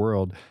the other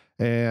world.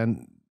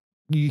 And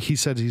he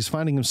said he's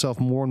finding himself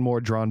more and more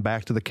drawn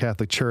back to the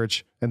Catholic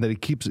Church, and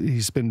that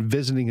he's been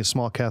visiting a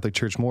small Catholic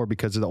church more,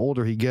 because the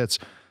older he gets,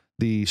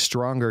 the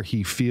stronger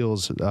he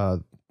feels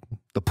the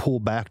pull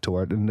back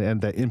toward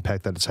and the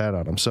impact that it's had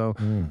on him. So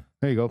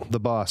there you go. The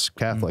boss,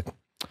 Catholic.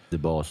 The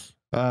boss.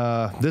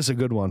 This is a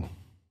good one.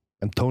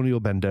 Antonio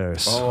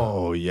Banderas.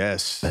 Oh,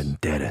 yes.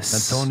 Banderas.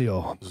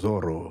 Antonio.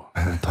 Zorro.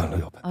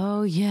 Antonio.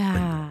 Oh,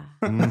 yeah.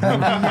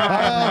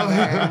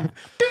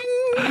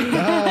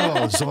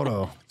 Oh,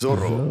 Zorro.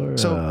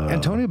 So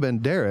Antonio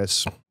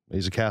Banderas,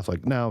 he's a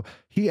Catholic. Now,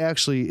 he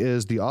actually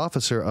is the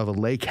officer of a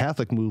lay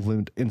Catholic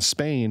movement in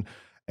Spain,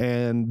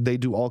 and they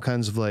do all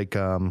kinds of like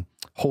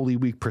Holy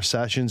Week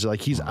processions. Like,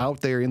 he's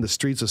out there in the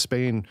streets of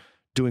Spain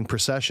doing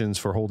processions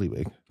for Holy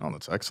Week. Oh,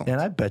 that's excellent.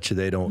 And I bet you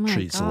they don't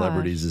treat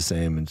celebrities the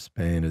same in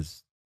Spain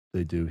as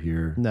they do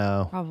here.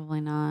 No. Probably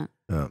not.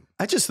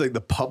 I just think the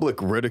public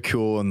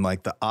ridicule and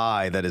like the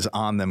eye that is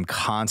on them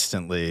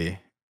constantly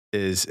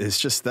is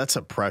just, that's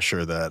a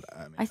pressure that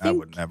I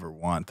would never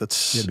want.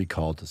 That's You'd be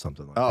called to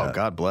something like that. Oh,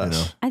 God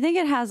bless. I think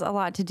it has a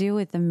lot to do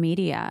with the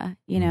media.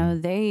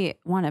 They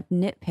want to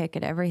nitpick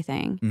at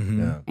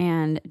everything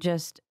and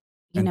just,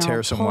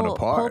 tear someone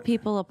apart. Pull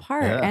people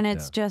apart. Yeah. And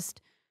it's just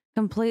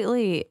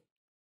completely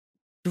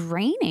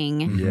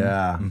draining.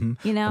 Yeah.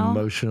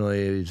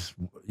 Emotionally,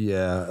 Like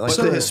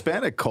the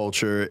Hispanic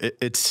culture,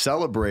 it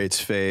celebrates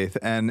faith,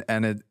 and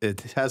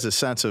it has a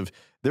sense of,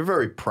 they're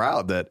very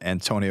proud that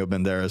Antonio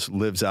Banderas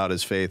lives out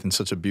his faith in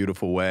such a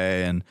beautiful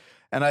way. And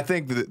I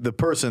think the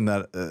person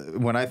that,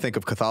 when I think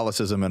of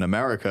Catholicism in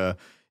America,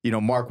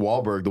 Mark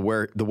Wahlberg,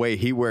 the way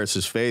he wears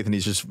his faith, and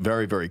he's just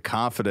very, very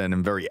confident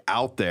and very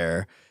out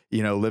there,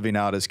 living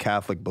out his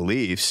Catholic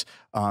beliefs,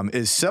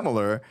 is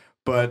similar.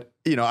 But,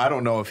 I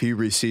don't know if he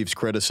receives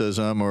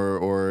criticism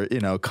or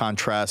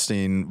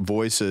contrasting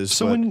voices.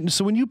 So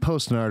when you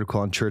post an article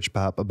on Church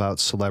Pop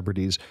about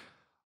celebrities,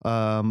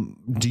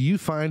 do you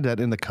find that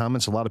in the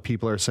comments, a lot of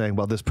people are saying,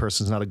 well, this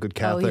person's not a good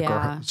Catholic? Oh,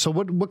 yeah. So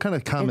what kind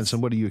of comments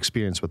and what do you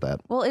experience with that?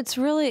 Well, it's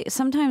really,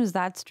 sometimes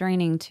that's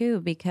draining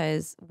too,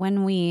 because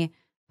when we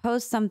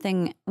post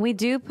something, we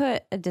do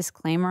put a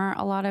disclaimer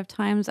a lot of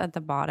times at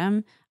the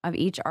bottom of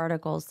each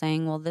article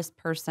saying, well, this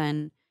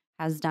person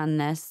has done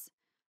this.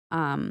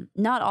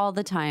 Not all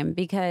the time,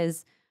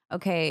 because,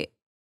 to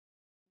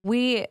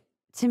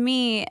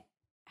me,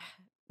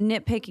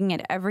 nitpicking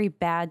at every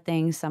bad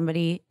thing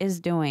somebody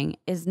is doing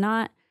is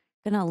not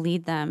going to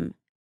lead them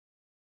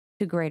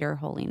to greater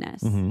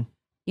holiness.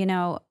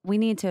 We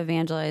need to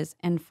evangelize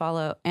and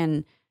follow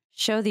and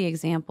show the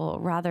example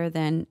rather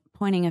than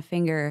pointing a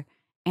finger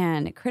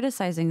and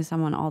criticizing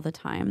someone all the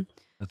time.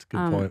 That's a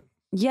good point.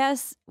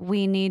 Yes,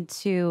 we need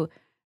to,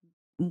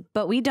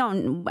 but we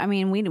don't,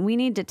 we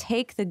need to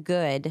take the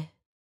good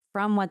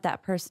from what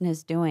that person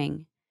is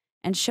doing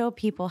and show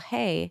people,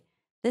 hey,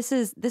 this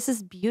is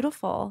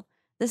beautiful.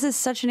 This is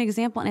such an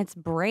example, and it's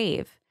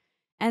brave.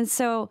 And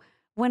so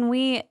when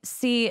we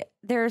see,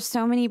 there are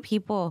so many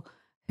people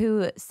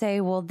who say,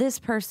 well, this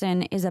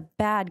person is a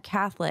bad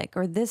Catholic,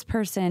 or this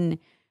person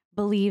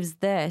believes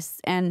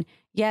this. And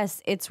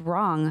yes, it's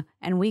wrong,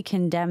 and we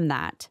condemn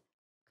that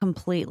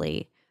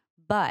completely.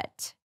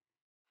 But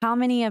how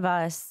many of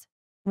us,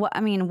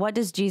 what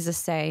does Jesus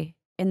say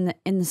in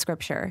the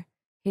scripture?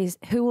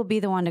 Who will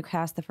be the one to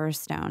cast the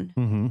first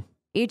stone?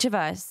 Each of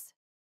us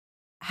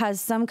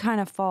has some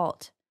kind of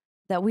fault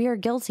that we are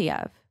guilty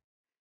of.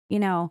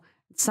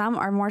 Some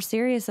are more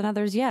serious than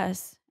others,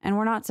 yes. And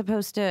we're not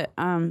supposed to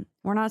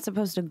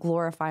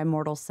glorify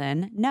mortal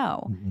sin.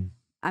 No.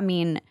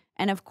 And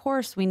of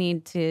course we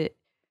need to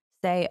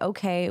say,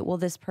 okay, well,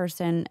 this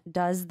person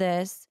does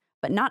this,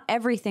 but not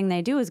everything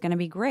they do is going to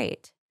be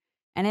great.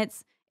 And I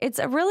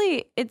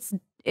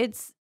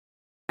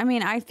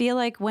feel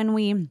like when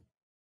we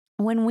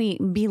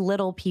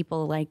belittle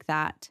people like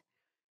that,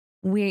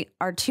 we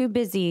are too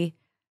busy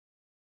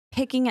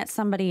picking at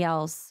somebody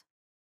else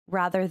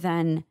rather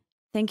than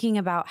thinking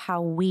about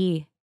how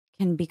we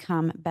can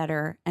become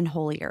better and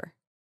holier.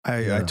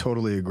 I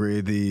totally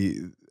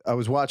agree. I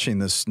was watching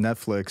this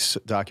Netflix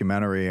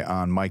documentary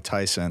on Mike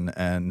Tyson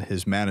and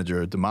his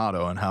manager,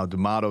 D'Amato, and how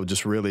D'Amato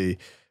just really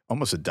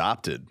almost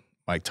adopted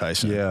Mike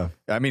Tyson. Yeah.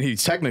 I mean, he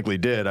technically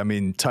did. I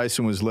mean,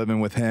 Tyson was living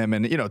with him,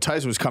 and, you know,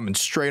 Tyson was coming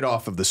straight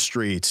off of the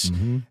streets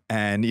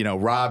and, you know,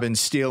 robbing,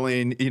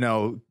 stealing, you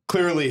know,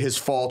 clearly his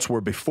faults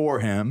were before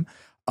him.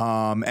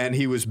 And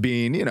he was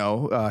being, you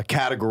know,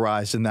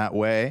 categorized in that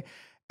way.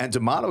 And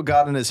D'Amato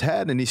got in his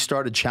head and he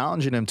started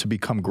challenging him to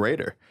become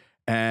greater.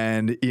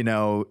 And, you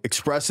know,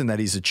 expressing that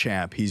he's a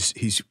champ,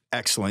 he's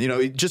excellent, you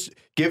know, just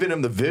giving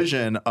him the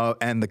vision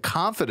and the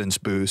confidence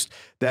boost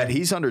that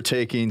he's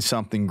undertaking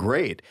something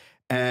great.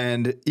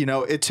 And, you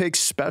know, it takes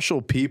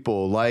special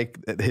people like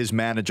his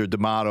manager,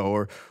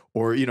 D'Amato,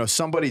 or you know,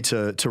 somebody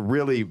to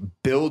really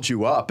build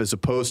you up as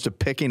opposed to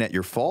picking at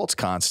your faults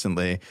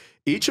constantly.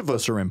 Each of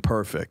us are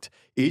imperfect.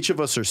 Each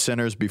of us are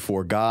sinners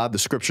before God. The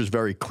scripture is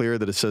very clear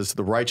that it says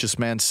the righteous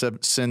man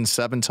sins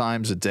 7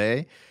 times a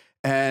day.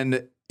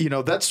 And, you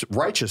know, that's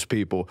righteous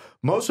people.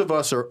 Most of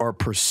us are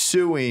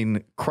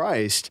pursuing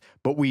Christ,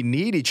 but we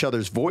need each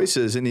other's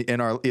voices in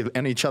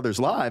each other's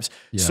lives,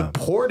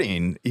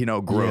 supporting, you know,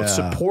 growth,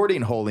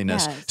 supporting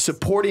holiness,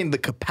 supporting the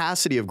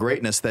capacity of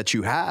greatness that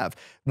you have.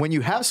 When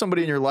you have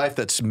somebody in your life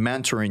that's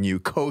mentoring you,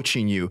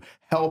 coaching you,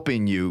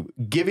 helping you,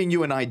 giving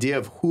you an idea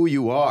of who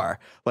you are,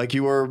 like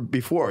you were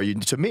before.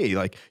 To me,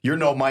 like you're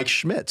no Mike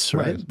Schmitz,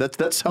 right?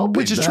 That's helping.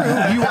 Which is true. You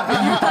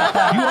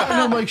are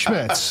no Mike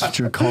Schmitz. It's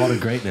your call to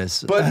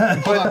greatness. But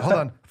hold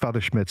on,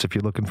 Father Schmitz, if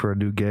you're looking for a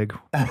new gig,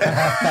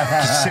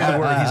 just say the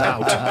word, he's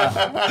out.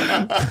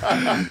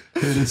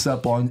 Hit us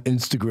up on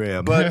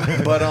Instagram.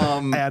 But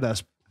add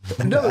us.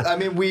 No, I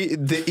mean,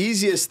 the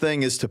easiest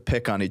thing is to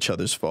pick on each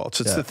other's faults.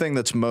 It's the thing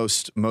that's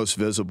most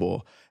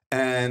visible.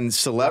 And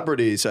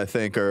celebrities, I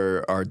think,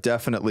 are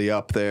definitely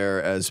up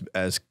there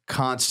as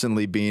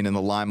constantly being in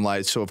the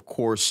limelight. So, of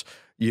course,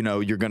 you know,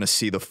 you're going to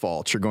see the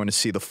faults. You're going to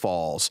see the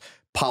falls.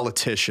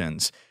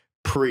 Politicians,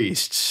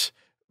 priests,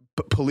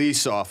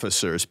 police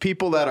officers,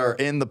 people that are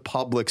in the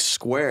public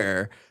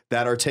square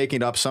that are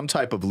taking up some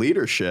type of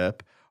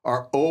leadership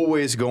are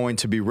always going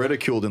to be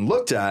ridiculed and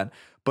looked at.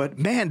 But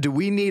man, do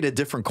we need a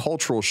different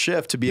cultural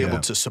shift to be able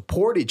to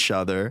support each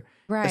other,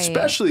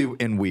 especially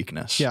in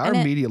weakness. Yeah, our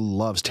media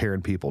loves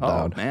tearing people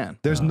down. Oh, man.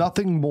 There's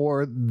nothing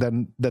more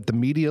than that the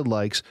media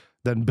likes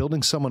than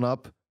building someone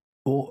up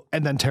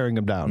and then tearing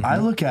them down. I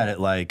look at it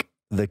like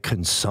the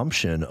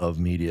consumption of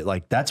media.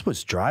 Like that's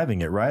what's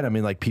driving it, right? I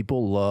mean, like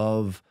people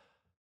love...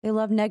 They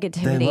love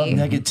negativity. They love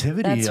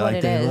negativity. That's like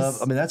what they it is.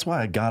 love. I mean, that's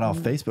why I got off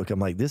Facebook. I'm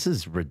like, this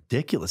is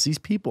ridiculous. These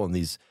people and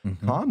these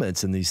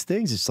comments and these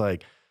things. It's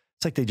like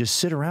they just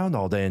sit around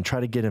all day and try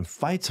to get in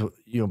fights,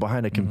 you know,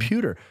 behind a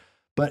computer.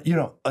 But you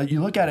know,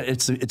 you look at it.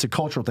 It's a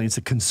cultural thing. It's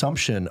a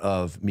consumption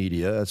of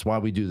media. That's why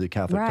we do the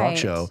Catholic Talk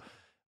Show.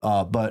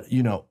 But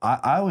you know,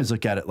 I always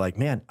look at it like,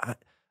 man,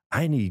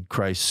 I need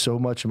Christ so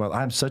much in my life.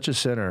 I'm such a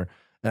sinner,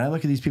 and I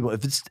look at these people.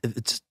 If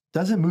it's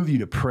doesn't move you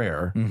to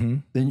prayer,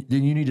 then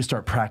you need to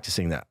start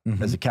practicing that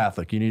as a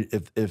Catholic. You need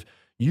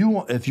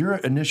if your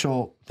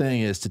initial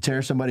thing is to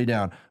tear somebody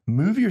down,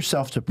 move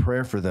yourself to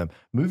prayer for them.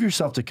 Move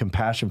yourself to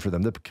compassion for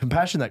them, the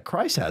compassion that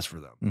Christ has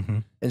for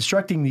them.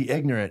 Instructing the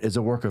ignorant is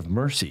a work of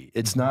mercy.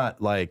 It's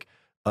not like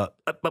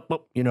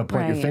you know,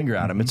 point your finger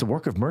at them. It's a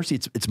work of mercy.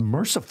 It's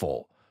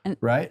merciful,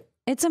 right?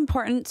 It's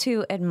important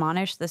to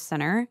admonish the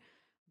sinner,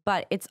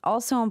 but it's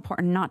also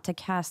important not to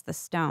cast the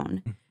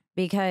stone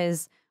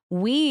because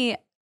we,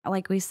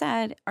 like we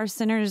said, are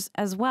sinners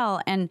as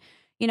well. And,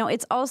 you know,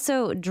 it's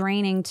also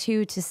draining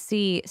too to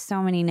see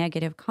so many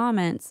negative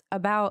comments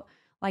about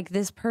like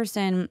this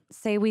person.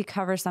 Say we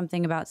cover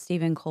something about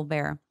Stephen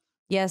Colbert.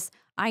 Yes,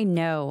 I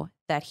know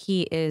that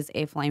he is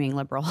a flaming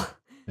liberal.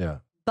 Yeah.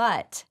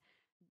 But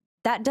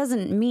that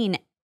doesn't mean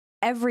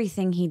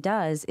everything he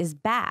does is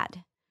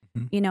bad,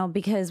 you know,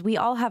 because we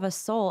all have a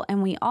soul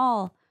and we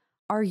all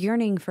are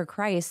yearning for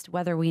Christ,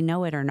 whether we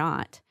know it or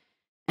not.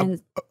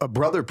 And a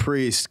brother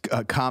priest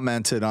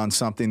commented on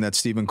something that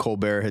Stephen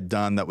Colbert had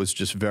done that was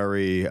just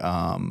very,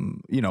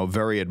 you know,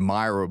 very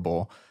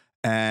admirable.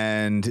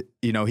 And,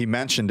 you know, he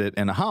mentioned it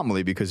in a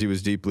homily because he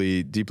was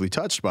deeply, deeply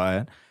touched by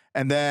it.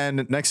 And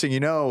then next thing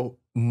you know,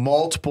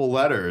 multiple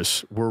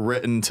letters were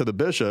written to the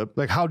bishop.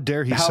 Like, how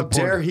dare he support?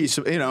 How dare he,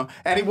 you know,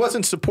 and he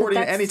wasn't supporting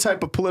any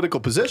type of political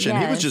position.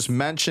 He was just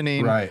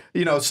mentioning,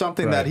 you know,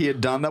 something that he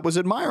had done that was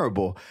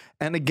admirable.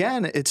 And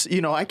again, it's, you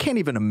know, I can't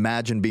even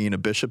imagine being a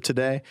bishop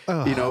today,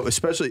 you know,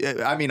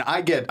 especially, I mean,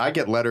 I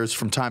get letters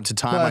from time to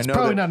time. Well, I know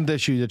probably not an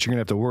issue that you're going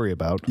to have to worry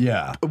about.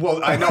 Yeah.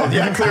 Well, I know.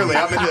 Yeah, clearly.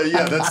 I mean,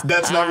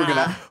 that's never going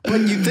to,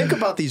 but you think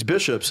about these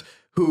bishops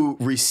who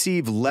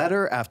receive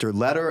letter after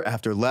letter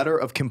after letter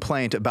of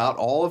complaint about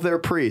all of their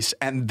priests,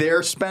 and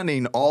they're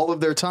spending all of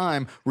their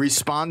time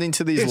responding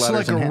to these letters.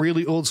 It's like a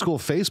really old school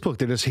Facebook.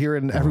 They're just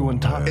hearing everyone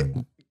talk.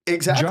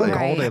 Exactly.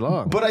 Junk all day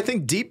long. But I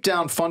think deep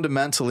down,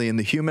 fundamentally in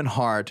the human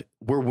heart,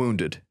 we're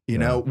wounded. You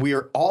know,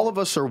 all of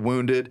us are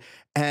wounded,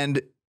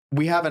 and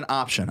we have an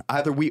option.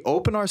 Either we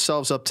open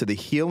ourselves up to the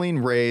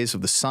healing rays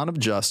of the Son of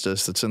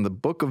Justice that's in the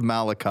book of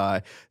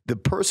Malachi, the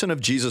person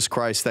of Jesus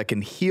Christ that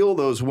can heal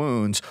those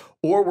wounds,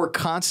 or we're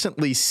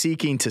constantly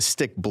seeking to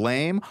stick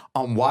blame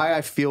on why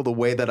I feel the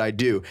way that I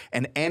do.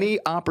 And any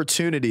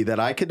opportunity that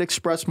I could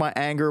express my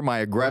anger, my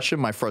aggression,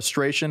 my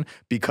frustration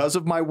because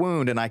of my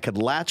wound, and I could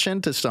latch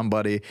into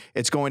somebody,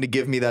 it's going to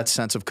give me that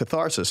sense of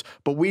catharsis.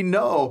 But we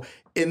know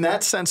in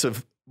that sense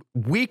of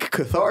weak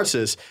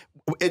catharsis,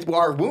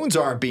 our wounds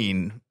aren't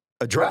being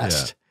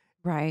addressed.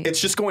 Yeah. Right.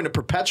 It's just going to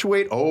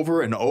perpetuate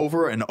over and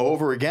over and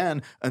over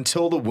again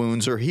until the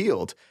wounds are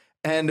healed.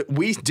 And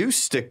we do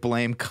stick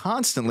blame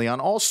constantly on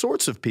all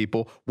sorts of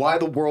people, why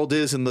the world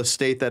is in the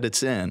state that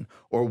it's in,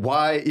 or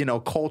why,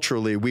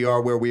 culturally we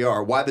are where we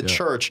are, why the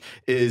church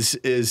is,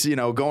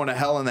 going to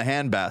hell in the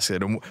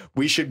handbasket, and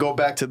we should go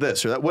back to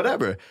this or that,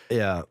 whatever.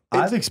 Yeah.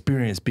 I've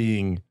experienced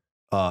being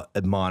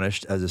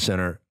admonished as a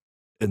sinner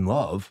in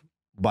love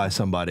by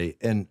somebody,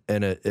 and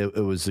it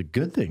was a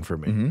good thing for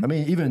me. Mm-hmm. I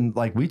mean, even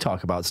like we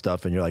talk about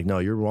stuff and you're like, no,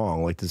 you're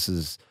wrong. Like this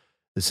is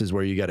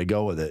where you got to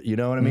go with it. You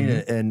know what I mean?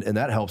 Mm-hmm. And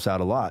that helps out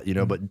a lot,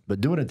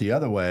 but doing it the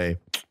other way.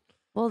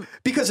 Well,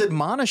 because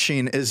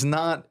admonishing is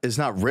not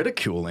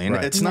ridiculing.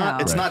 Right. It's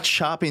not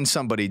chopping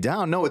somebody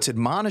down. No, it's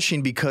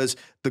admonishing because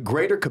the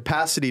greater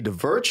capacity to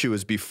virtue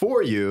is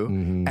before you,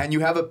 and you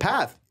have a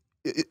path.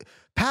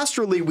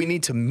 Pastorally, we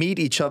need to meet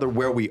each other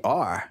where we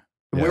are.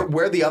 Yeah.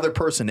 Where the other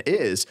person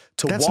is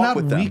to That's walk not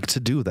with them. weak to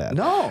do that.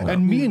 No.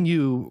 And me and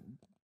you,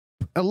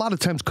 a lot of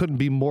times couldn't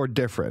be more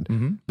different.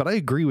 But I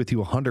agree with you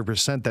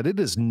 100% that it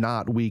is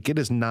not weak. It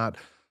is not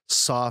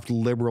soft,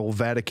 liberal,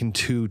 Vatican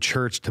II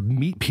church to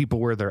meet people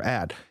where they're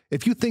at.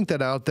 If you think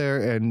that out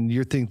there and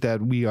you think that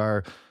we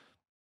are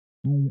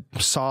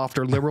soft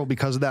or liberal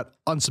because of that,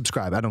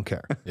 unsubscribe. I don't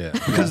care. Yeah.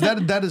 Because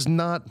that is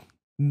not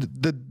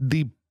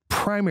the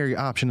primary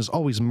option is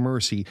always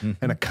mercy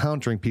and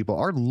encountering people.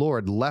 Our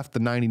Lord left the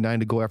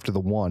 99 to go after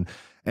the one.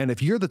 And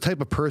if you're the type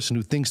of person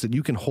who thinks that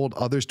you can hold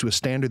others to a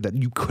standard that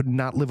you could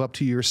not live up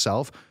to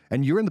yourself,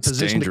 and you're in the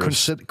position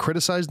to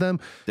criticize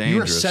them,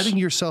 you are setting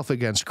yourself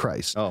against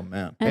Christ. Oh,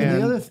 man.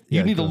 And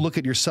you need to look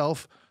at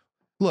yourself.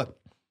 Look,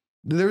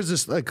 there was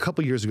this, like a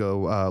couple years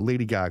ago,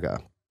 Lady Gaga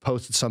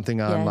posted something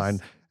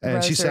online. And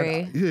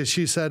Rosary.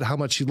 she said how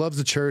much she loves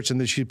the church, and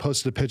then she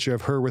posted a picture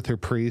of her with her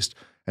priest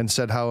and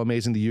said how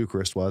amazing the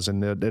Eucharist was,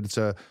 and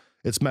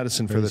it's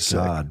medicine for the sick,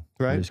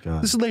 right?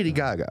 This is Lady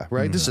Gaga,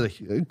 right? This is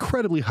an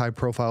incredibly high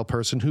profile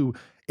person who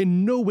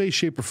in no way,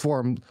 shape, or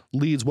form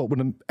leads what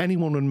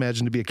anyone would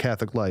imagine to be a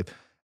Catholic life.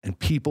 And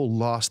people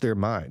lost their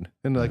mind.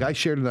 And like I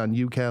shared it on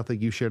You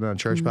Catholic, you shared it on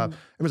Church Pop.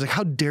 Everyone's like,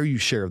 how dare you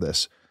share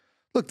this?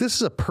 Look, this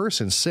is a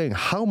person saying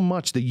how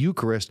much the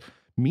Eucharist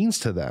means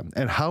to them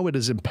and how it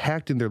is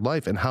impacting their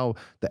life and how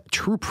that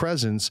true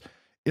presence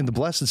in the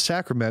Blessed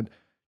Sacrament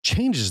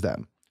changes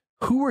them.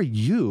 Who are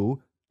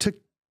you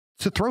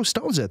to throw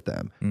stones at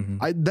them?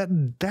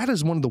 That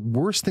is one of the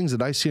worst things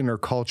that I see in our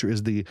culture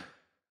is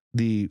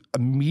the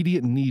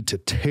immediate need to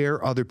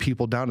tear other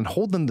people down and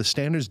hold them to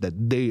standards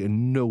that they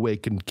in no way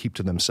can keep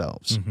to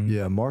themselves.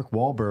 Yeah, Mark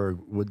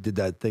Wahlberg did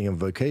that thing in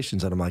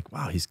Vocations, and I'm like,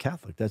 wow, he's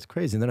Catholic. That's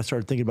crazy. And then I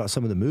started thinking about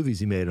some of the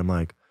movies he made. I'm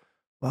like,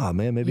 wow,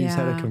 man, maybe he's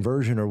had a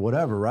conversion or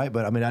whatever, right?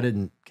 But I mean, I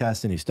didn't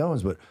cast any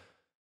stones.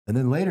 And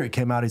then later it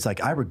came out, he's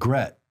like, I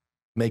regret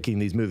making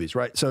these movies,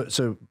 right? So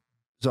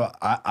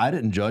I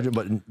didn't judge him,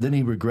 but then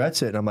he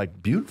regrets it, and I'm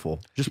like,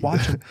 beautiful. Just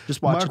watch it.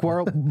 Just watch it.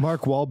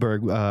 Mark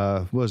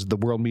Wahlberg was the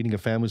World Meeting of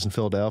Families in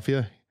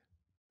Philadelphia,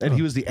 and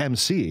he was the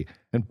MC,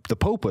 and the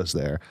Pope was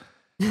there,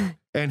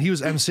 and he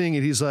was MCing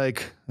it. He's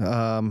like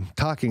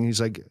talking. He's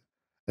like,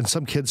 and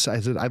some kid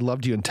said, "I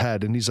loved you," and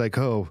Ted, and he's like,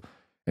 "Oh,"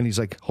 and he's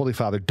like, "Holy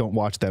Father, don't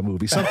watch that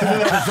movie." Something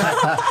like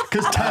that,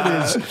 because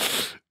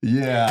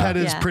Ted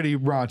is pretty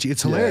raunchy.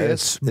 It's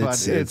hilarious,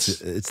 but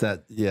it's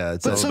that.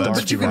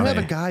 But you can have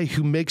a guy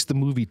who makes the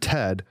movie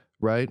Ted,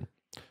 right?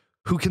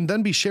 Who can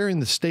then be sharing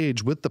the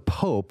stage with the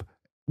Pope,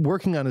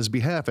 working on his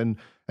behalf. And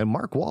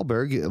Mark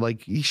Wahlberg,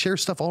 like he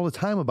shares stuff all the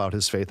time about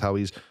his faith, how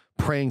he's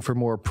praying for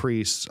more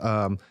priests,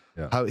 how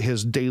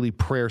his daily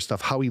prayer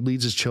stuff, how he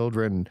leads his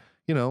children.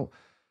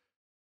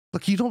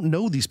 Look, you don't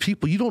know these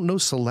people. You don't know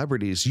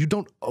celebrities. You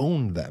don't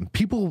own them.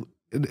 People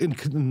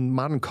in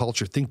modern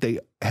culture think they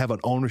have an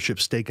ownership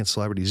stake in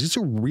celebrities. These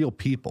are real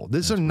people.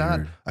 These are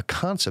not a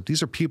concept.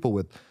 These are people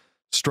with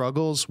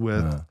struggles,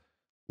 with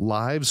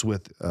lives,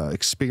 with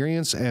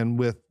experience, and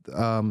with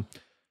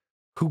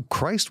who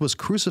Christ was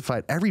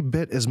crucified every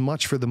bit as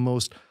much for the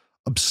most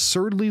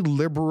absurdly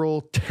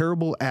liberal,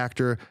 terrible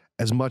actor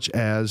as much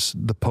as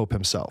the Pope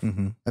himself.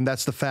 And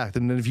that's the fact.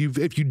 And if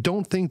you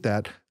don't think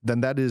that,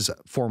 then that is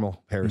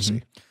formal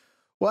heresy.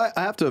 Well,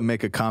 I have to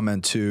make a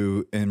comment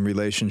too in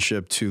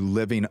relationship to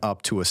living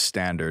up to a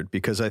standard,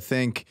 because I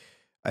think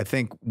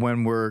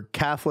when we're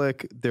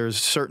Catholic, there's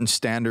certain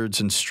standards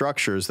and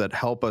structures that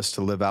help us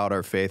to live out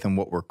our faith and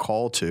what we're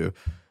called to.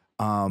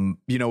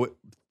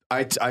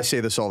 I say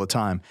this all the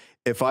time.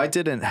 If I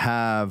didn't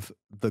have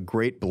the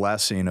great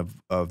blessing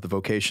of the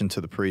vocation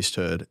to the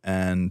priesthood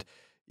and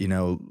you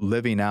know,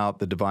 living out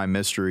the divine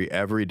mystery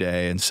every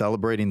day and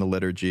celebrating the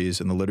liturgies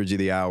and the liturgy of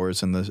the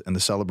hours and the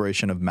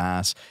celebration of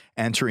Mass,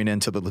 entering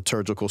into the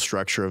liturgical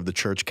structure of the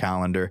church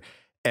calendar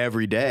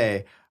every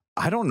day,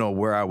 I don't know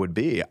where I would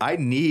be. I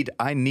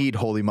need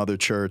Holy Mother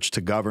Church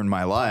to govern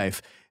my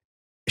life.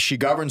 She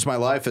governs my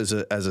life as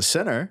a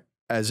sinner,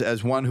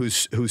 as one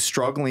who's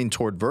struggling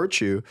toward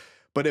virtue.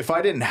 But if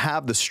I didn't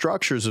have the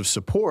structures of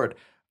support,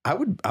 I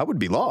would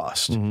be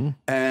lost.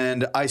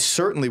 And I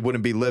certainly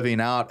wouldn't be living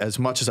out, as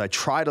much as I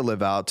try to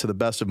live out to the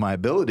best of my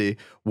ability,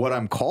 what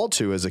I'm called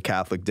to as a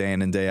Catholic day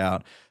in and day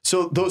out.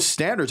 So those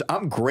standards,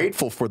 I'm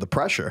grateful for the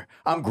pressure.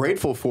 I'm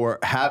grateful for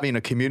having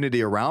a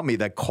community around me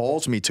that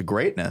calls me to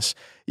greatness.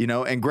 You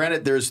know, and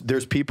granted,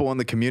 there's people in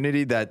the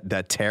community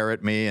that tear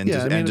at me and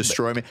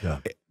destroy me. Yeah.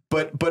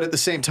 But at the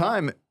same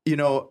time, you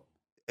know,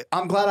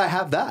 I'm glad I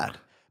have that,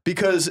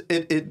 because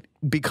it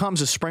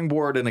becomes a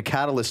springboard and a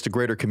catalyst to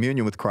greater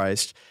communion with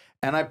Christ.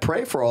 And I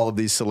pray for all of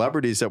these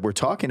celebrities that we're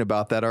talking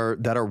about that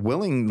are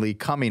willingly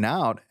coming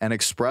out and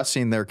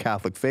expressing their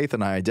Catholic faith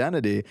and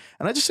identity.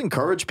 And I just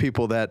encourage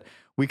people that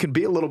we can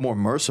be a little more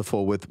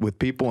merciful with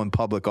people in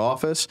public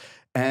office,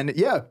 and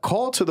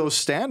call to those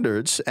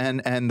standards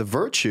and the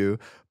virtue,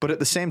 but at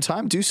the same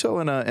time do so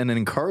in an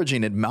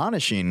encouraging,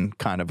 admonishing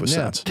kind of a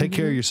sense. Take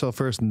care of yourself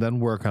first and then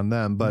work on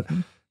them. But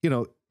you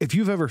know, if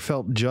you've ever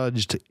felt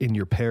judged in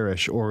your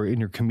parish or in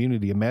your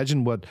community,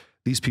 imagine what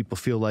these people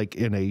feel like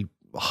in a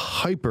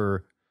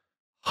hyper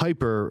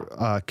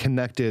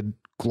connected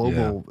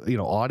global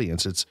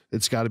audience.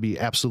 It's got to be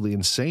absolutely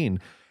insane.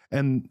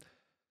 And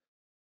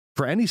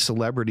for any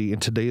celebrity in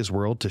today's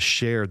world to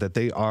share that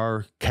they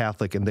are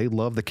Catholic and they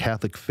love the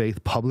Catholic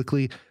faith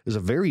publicly is a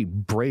very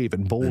brave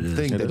and bold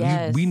thing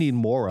that we need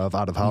more of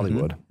out of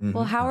Hollywood.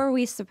 Well, how are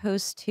they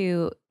supposed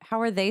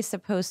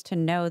to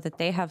know that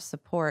they have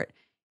support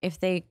if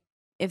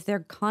they're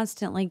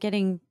constantly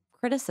getting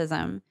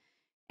criticism?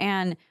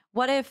 And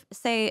what if,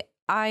 say,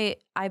 I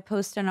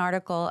post an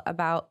article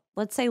about,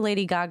 let's say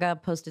Lady Gaga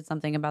posted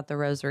something about the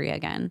rosary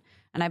again,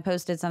 and I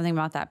posted something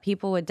about that.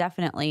 People would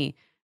definitely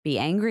be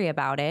angry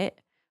about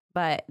it,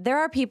 but there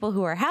are people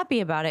who are happy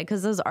about it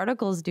because those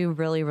articles do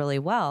really, really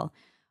well.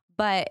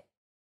 But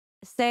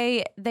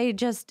say they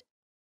just,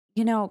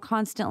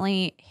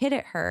 constantly hit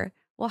at her.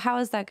 Well, how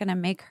is that going to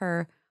make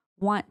her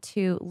want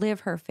to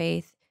live her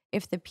faith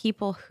if the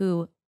people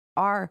who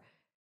are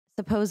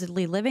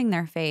supposedly living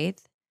their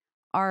faith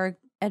are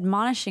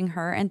admonishing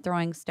her and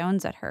throwing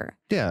stones at her?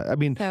 Yeah, I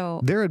mean,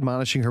 they're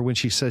admonishing her when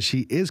she says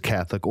she is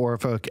Catholic, or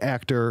if an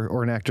actor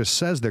or an actress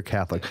says they're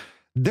Catholic.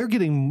 They're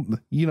getting,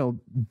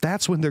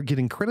 that's when they're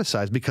getting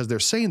criticized because they're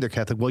saying they're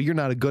Catholic. Well, you're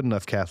not a good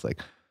enough Catholic.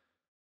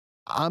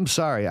 I'm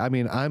sorry. I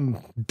mean, I'm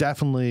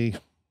definitely,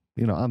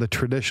 on the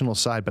traditional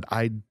side, but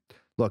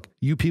look,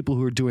 you people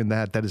who are doing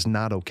that is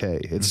not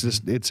okay. It's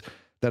just,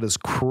 that is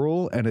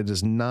cruel, and it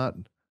is not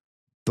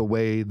the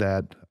way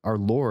that our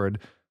Lord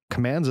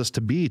commands us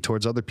to be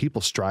towards other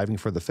people striving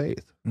for the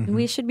faith.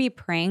 We should be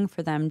praying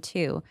for them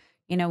too.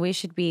 We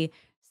should be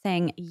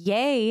saying,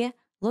 yay,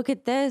 look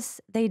at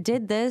this. They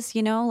did this,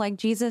 like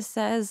Jesus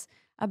says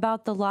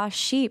about the lost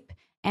sheep,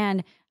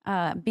 and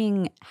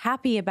being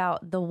happy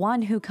about the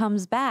one who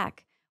comes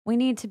back. We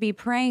need to be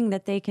praying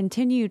that they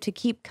continue to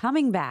keep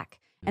coming back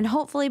and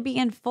hopefully be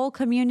in full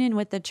communion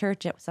with the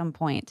church at some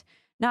point.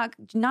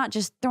 Not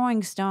just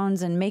throwing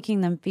stones and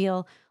making them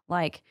feel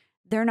like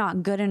they're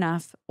not good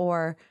enough,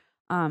 or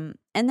and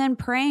then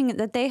praying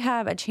that they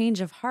have a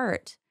change of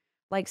heart,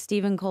 like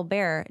Stephen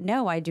Colbert.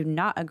 No, I do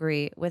not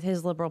agree with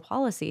his liberal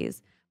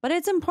policies. But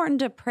it's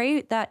important to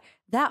pray that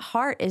that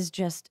heart is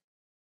just,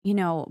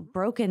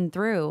 broken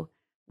through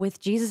with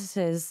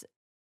Jesus's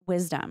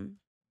wisdom.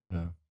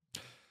 Yeah.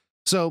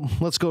 So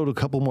let's go to a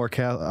couple more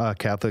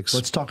Catholics.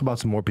 Let's talk about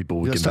some more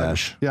people we can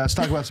bash. Yeah, let's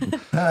talk about some.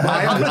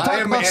 I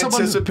am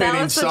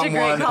anticipating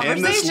someone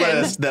in this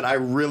list that I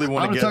really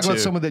want to get to. I'm going to talk about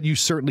someone that you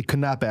certainly could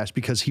not bash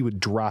because he would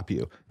drop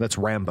you. That's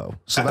Rambo.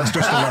 Sylvester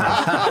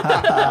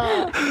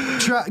Stallone.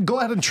 Go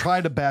ahead and try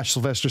to bash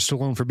Sylvester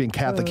Stallone for being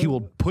Catholic. He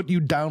will put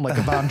you down like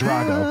a Von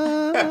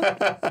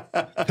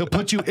Drago. He'll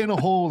put you in a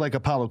hole like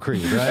Apollo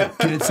Creed, right?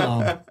 Get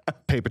some.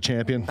 Paper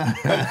champion.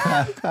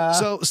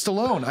 So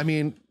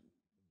Stallone,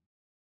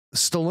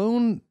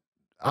 Stallone,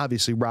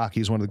 obviously, Rocky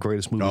is one of the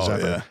greatest movies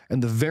ever. Yeah.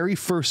 And the very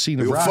first scene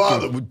of Your Rocky.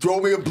 Father would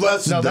throw me a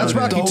blessing. No, that's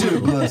Rocky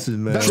too.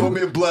 Throw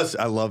me a blessing.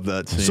 I love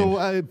that scene.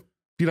 So,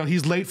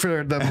 he's late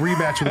for the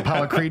rematch with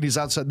Apollo Creed. He's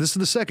outside. This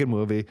is the second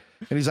movie.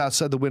 And he's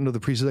outside the window.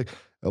 The priest is like,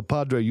 "Oh,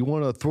 Padre, you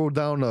want to throw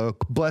down a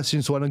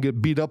blessing so I don't get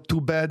beat up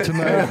too bad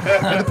tonight?"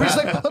 And the priest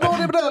is like, "Oh,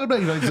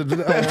 he's an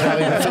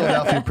Italian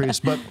Philadelphia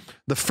priest." But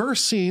the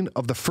first scene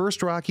of the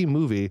first Rocky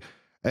movie,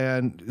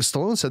 and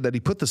Stallone said that he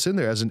put this in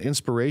there as an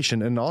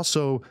inspiration and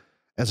also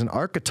as an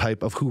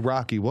archetype of who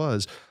Rocky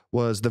was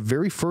the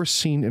very first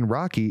scene in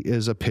Rocky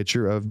is a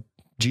picture of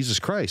Jesus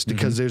Christ,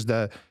 because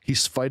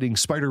he's fighting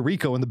Spider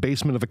Rico in the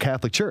basement of a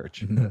Catholic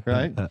church,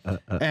 right?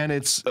 And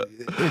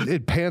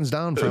it pans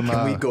down from.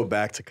 Can we go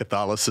back to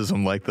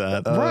Catholicism like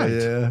that? Right.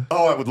 Yeah.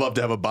 Oh, I would love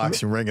to have a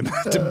boxing ring in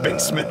the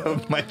basement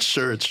of my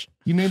church.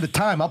 You name the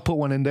time, I'll put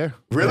one in there.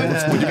 Really? Would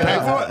you pay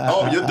for it?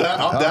 Oh, you're down.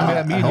 I'm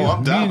down. Man,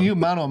 I'm down. me and you,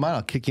 mano a mano,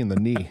 I'll kick you in the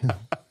knee.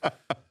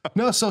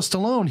 No, so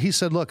Stallone, he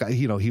said, look,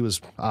 he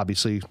was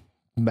obviously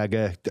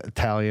mega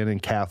Italian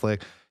and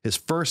Catholic. His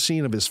first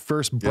scene of his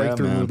first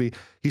breakthrough movie,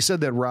 he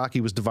said that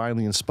Rocky was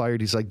divinely inspired.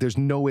 He's like, there's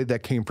no way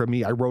that came from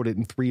me. I wrote it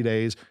in 3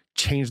 days,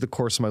 changed the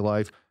course of my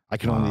life. I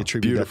can only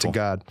attribute that to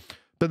God.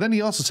 But then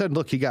he also said,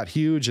 look, he got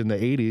huge in the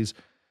 80s.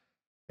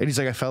 And he's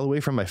like, I fell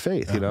away from my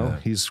faith, you know?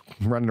 He's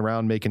running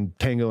around making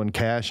Tango and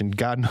Cash and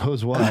God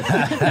knows what.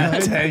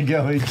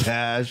 Tango and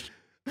Cash.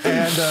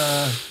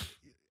 And,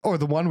 or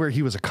the one where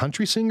he was a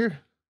country singer.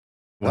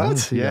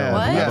 What? Yeah.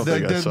 What? Yeah. I don't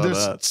think I saw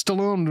that.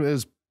 Stallone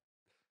is,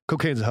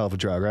 cocaine's a hell of a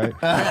drug, right?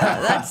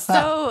 That's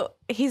so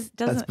he has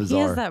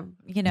bizarre. that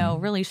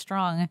really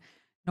strong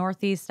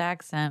Northeast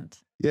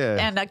accent Yeah.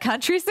 and a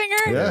country singer.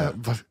 Yeah.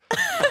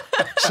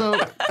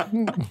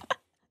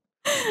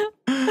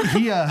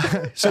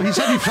 So he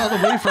said he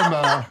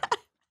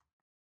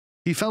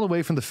fell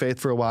away from the faith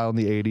for a while in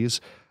the 80s.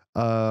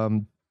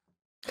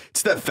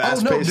 It's that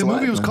fast-paced the movie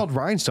life, was man. called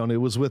Rhinestone.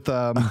 It was with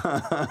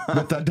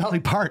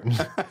Dolly Parton.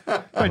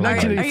 Are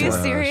you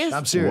serious?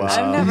 I'm serious.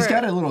 Wow. I've never. He's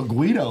got a little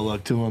Guido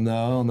look to him,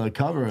 though, on the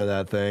cover of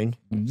that thing.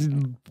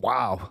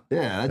 Wow.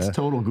 Yeah, that's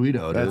total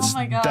Guido, dude. Oh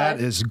my God.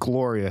 That is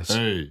glorious.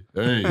 Hey,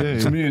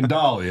 it's me and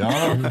Dolly,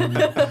 huh?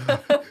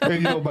 Hey,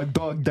 my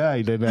dog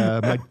died and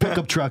my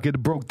pickup truck, it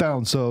broke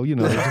down. So,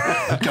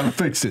 Gotta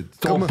fix it.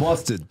 It's all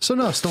busted. So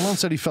no, Stallone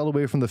said he fell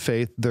away from the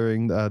faith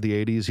during the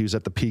 80s. He was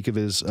at the peak of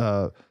his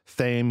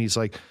fame. He's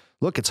like,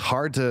 look, it's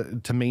hard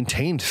to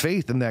maintain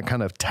faith in that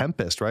kind of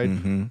tempest, right? I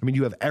mean,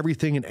 you have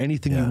everything and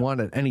anything you want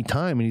at any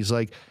time. And he's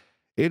like,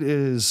 it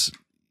is,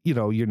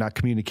 you're not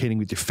communicating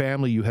with your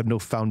family. You have no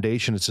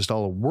foundation. It's just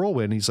all a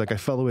whirlwind. He's like, I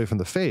fell away from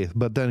the faith.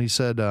 But then he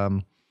said,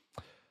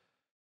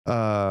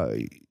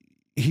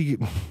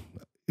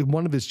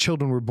 one of his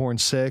children were born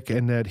sick,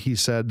 and that he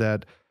said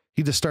that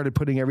he just started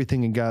putting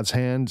everything in God's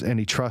hands, and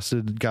he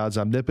trusted God's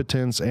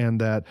omnipotence,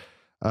 and that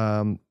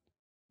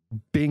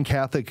being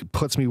Catholic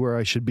puts me where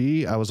I should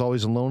be. I was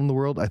always alone in the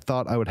world. I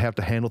thought I would have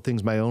to handle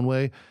things my own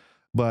way,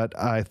 but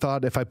I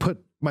thought if I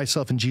put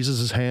myself in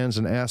Jesus's hands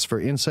and ask for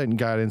insight and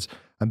guidance,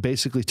 I'm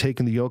basically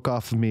taking the yoke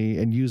off of me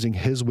and using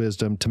his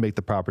wisdom to make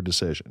the proper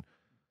decision.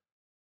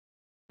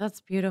 That's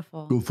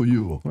beautiful. Good for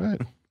you,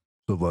 Right.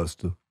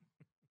 Sylvester.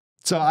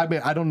 So, I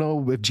mean, I don't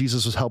know if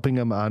Jesus was helping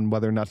him on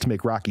whether or not to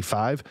make Rocky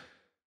 5,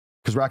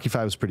 because Rocky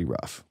 5 was pretty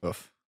rough.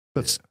 Oof.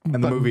 But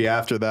And the movie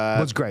after that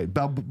was great.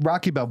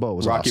 Rocky Balboa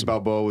was Rocky awesome.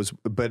 Balboa was,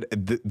 but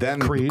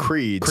then Creed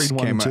 1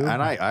 came and 2. out,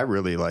 and I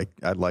really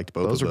I liked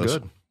both Those of were those.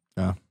 good.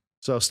 Yeah.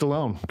 So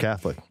Stallone,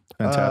 Catholic.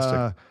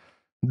 Fantastic.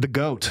 The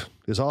GOAT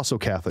is also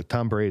Catholic,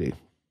 Tom Brady.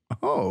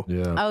 Oh,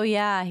 Yeah. Oh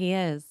yeah, he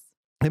is.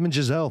 Him and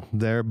Giselle,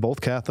 they're both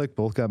Catholic,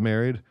 both got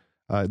married.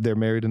 They're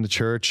married in the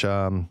church,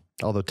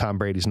 although Tom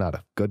Brady's not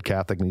a good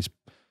Catholic, and he's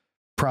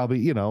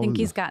probably, I think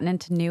he's gotten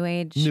into new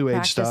age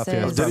stuff.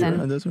 Yeah. practices,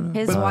 and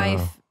his Wow.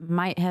 wife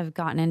might have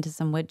gotten into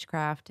some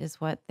witchcraft,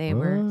 is what they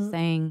were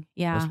saying.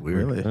 Yeah, That's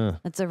weird. really?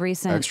 that's a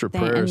recent Extra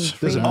thing. prayers. And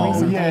There's Oh,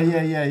 recent yeah,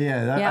 thing.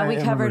 yeah. Yeah, we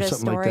covered a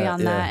something like story on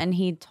yeah. that, and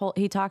he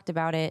talked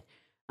about it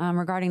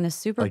regarding the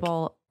Super Like-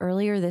 Bowl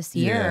earlier this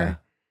year.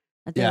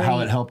 that they Yeah, were how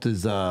u- it helped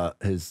his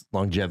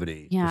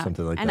longevity or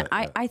something like and that.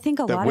 I think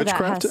a That lot of that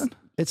witchcraft has did?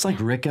 It's like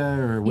Wicca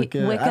or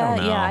Wicca. Wicca. I don't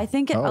know. Yeah, I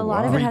think a Oh,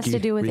 lot of wow. it has to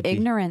Reiki, do with Reiki.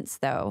 ignorance,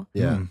 though.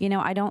 Yeah.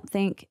 I don't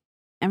think.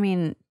 I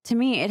mean, to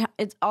me,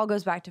 it all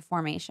goes back to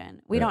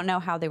formation. We Yeah. don't know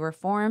how they were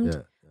formed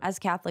Yeah. as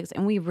Catholics,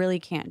 and we really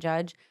can't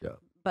judge. Yeah.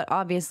 But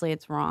obviously,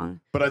 it's wrong.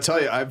 But I tell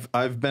you,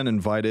 I've been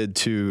invited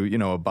to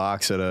a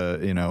box at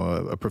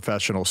a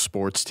professional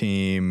sports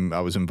team. I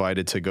was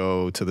invited to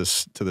go to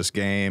this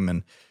game,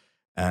 and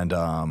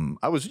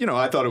I was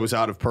I thought it was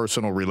out of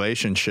personal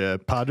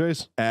relationship,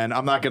 Padres. and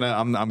I'm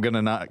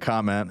gonna not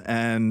comment.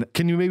 And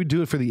Can you maybe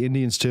do it for the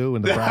Indians too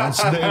and the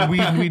Browns?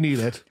 we need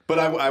it. but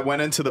I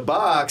went into the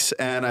box,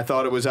 and I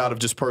thought it was out of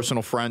just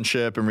personal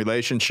friendship and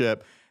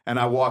relationship. And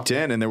I walked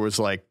in, and there was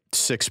like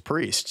 6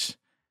 priests.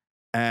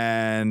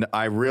 And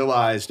I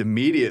realized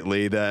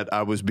immediately that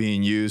I was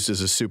being used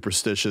as a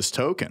superstitious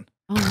token.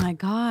 Oh my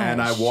gosh!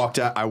 And I walked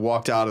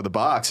out of the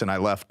box, and I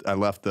left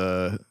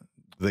the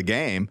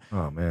game.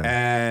 Oh man.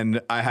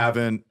 And I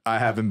haven't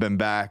been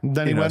back.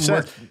 Then he went and since.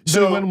 worked.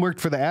 Then he went and worked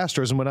for the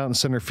Astros and went out in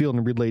center field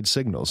and relayed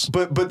signals.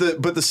 But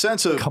the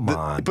sense of Come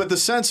on. but the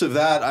sense of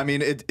that, I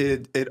mean,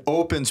 it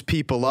opens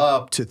people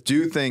up to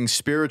do things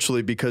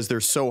spiritually because they're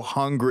so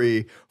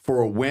hungry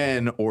for a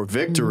win or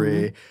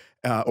victory.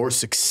 Or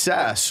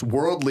success,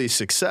 worldly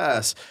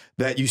success,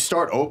 that you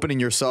start opening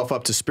yourself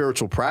up to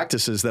spiritual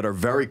practices that are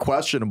very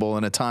questionable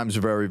and at times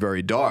very,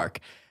 very dark.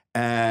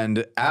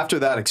 And after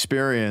that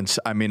experience,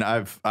 I mean,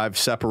 I've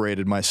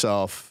separated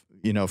myself,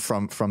 you know,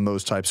 from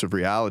those types of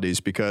realities,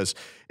 because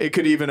it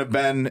could even have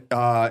been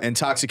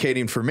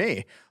intoxicating for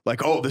me.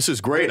 Like, oh, this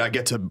is great. I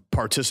get to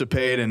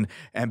participate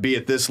and be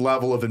at this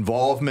level of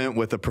involvement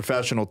with a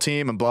professional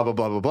team and blah, blah,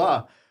 blah, blah,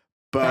 blah.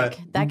 But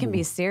that can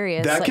be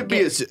serious. That could be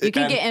you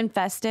can get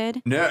infested.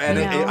 No, and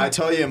I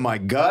tell you, my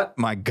gut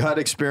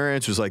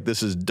experience was like,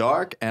 this is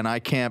dark and I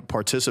can't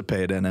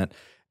participate in it.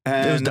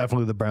 And It was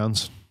definitely the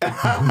Browns.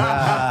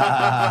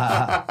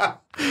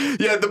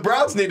 yeah, the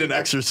Browns need an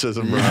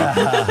exorcism, bro.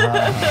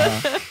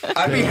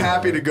 I'd be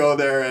happy to go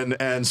there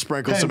and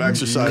sprinkle some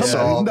exercise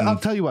salt. I'll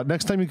tell you what.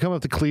 Next time you come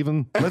up to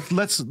Cleveland,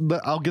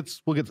 we'll get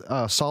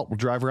salt. We'll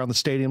drive around the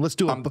stadium. Let's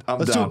do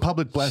a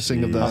public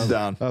blessing of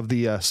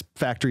the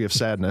factory of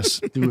sadness.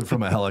 Do it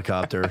from a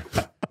helicopter.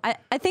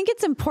 I think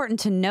it's important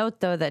to note,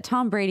 though, that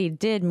Tom Brady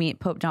did meet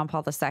Pope John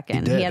Paul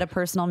II. He had a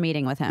personal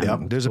meeting with him. Yep.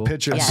 There's a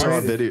picture. Yes.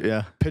 Of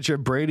Video, picture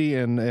of Brady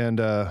and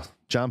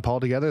John Paul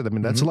together. I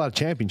mean, that's a lot of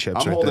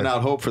championships. I'm holding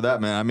out hope for that,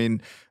 man. I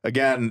mean,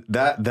 again,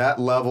 that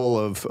level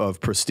of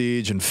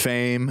prestige and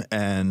fame,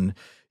 and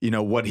you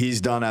know what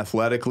he's done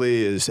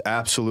athletically is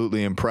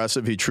absolutely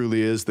impressive. He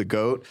truly is the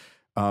GOAT.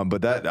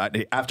 But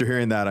after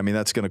hearing that, I mean,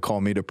 that's going to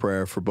call me to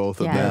prayer for both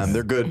of them.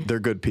 They're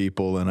good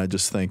people, and I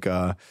just think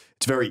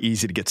it's very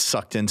easy to get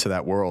sucked into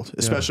that world,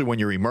 especially when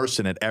you're immersed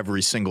in it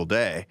every single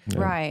day.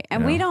 Right,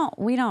 and we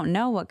don't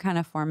know what kind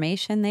of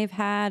formation they've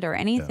had or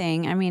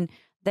anything. I mean,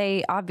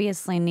 they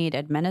obviously need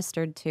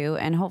administered to,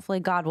 and hopefully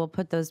God will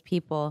put those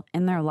people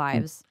in their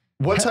lives.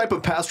 What type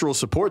of pastoral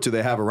support do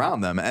they have around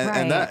them?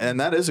 And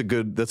that is a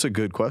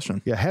good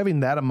question. Yeah,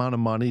 having that amount of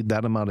money,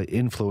 that amount of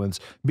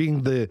influence,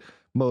 being the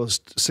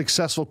most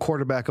successful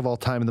quarterback of all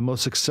time and the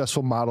most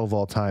successful model of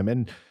all time.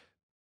 And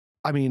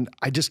I mean,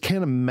 I just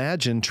can't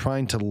imagine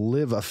trying to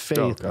live a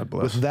faith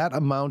with that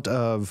amount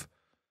of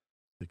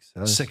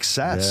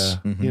success.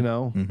 Yeah. You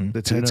know,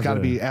 it's got to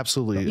be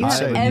absolutely You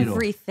have insane.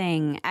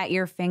 everything at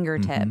your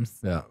fingertips.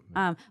 Yeah.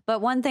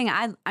 But one thing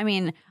I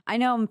mean, I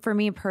know for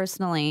me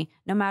personally,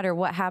 no matter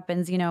what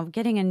happens, you know,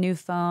 getting a new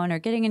phone or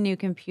getting a new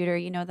computer,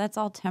 you know, that's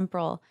all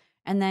temporal.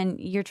 And then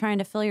you're trying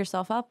to fill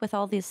yourself up with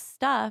all this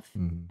stuff,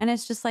 and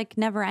it's just like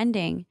never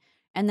ending.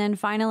 And then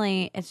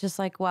finally, it's just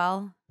like,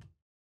 well,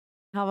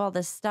 I have all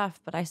this stuff,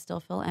 but I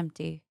still feel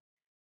empty.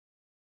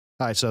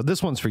 All right, so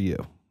this one's for you.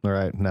 All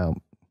right, now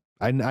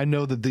I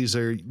know that these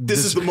are.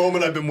 This is the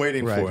moment I've been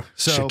waiting for.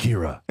 So,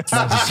 Shakira.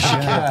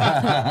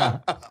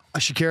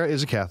 Shakira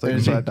is a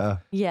Catholic,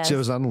 but Yes. she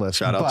was on the list.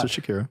 Shout out to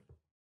Shakira.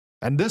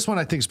 And this one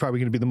I think is probably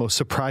going to be the most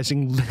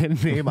surprising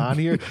name on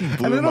here.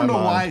 And I don't know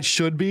why it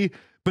should be,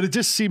 but it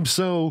just seems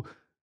so.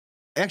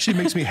 Actually,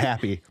 makes me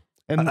happy.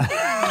 And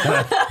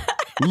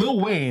Lil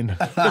Wayne is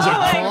a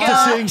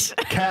practicing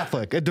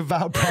Catholic, a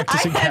devout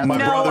practicing Catholic. My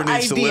brother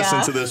needs to idea.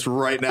 listen to this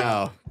right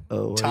now.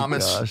 Oh my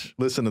Thomas, gosh.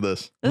 listen to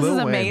this. This Lil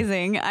is Wayne.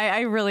 amazing.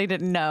 I really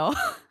didn't know.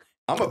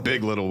 I'm a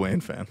big Lil Wayne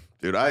fan,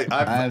 dude. A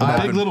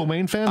I've big been- Lil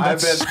Wayne fan. I've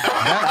That's, been.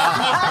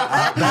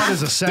 that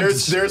is a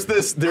sentence.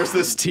 There's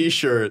this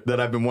T-shirt that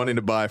I've been wanting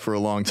to buy for a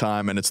long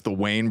time, and it's the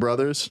Wayne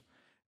brothers,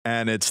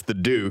 and it's the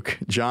Duke,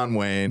 John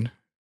Wayne,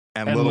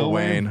 and Lil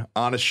Wayne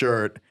on a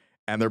shirt,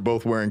 and they're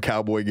both wearing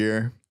cowboy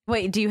gear.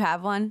 Wait, do you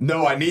have one?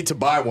 No, I need to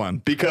buy one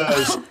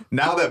because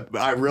now that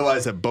I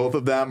realize that both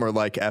of them are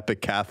like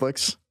epic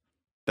Catholics,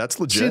 that's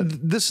See,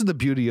 legit. this is the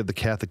beauty of the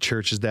Catholic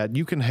Church, is that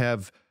you can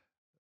have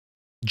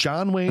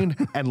John Wayne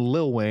and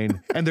Lil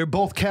Wayne, and they're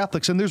both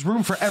Catholics, and there's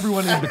room for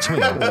everyone in between.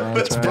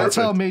 That's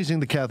how amazing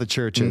the Catholic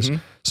Church is.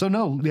 So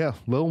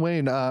Lil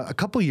Wayne, a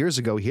couple years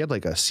ago, he had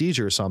like a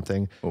seizure or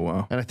something. Oh,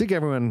 wow. And I think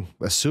everyone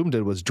assumed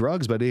it was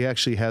drugs, but he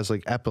actually has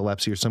like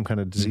epilepsy or some kind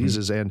of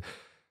diseases. And,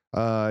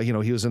 you know,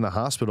 he was in the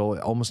hospital,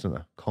 almost in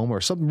a coma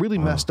or something really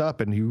messed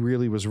up, and he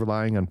really was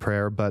relying on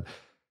prayer. But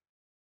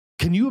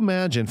can you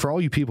imagine, for all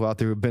you people out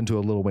there who've been to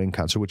a Lil Wayne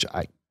concert, which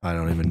I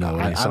don't even know.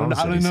 I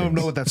don't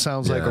know what that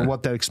sounds like or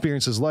what that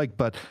experience is like,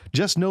 but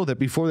just know that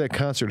before that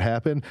concert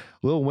happened,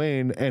 Lil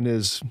Wayne and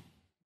his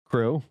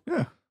crew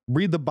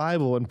read the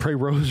Bible and pray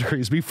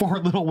rosaries before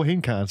Lil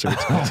Wayne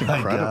concerts. Oh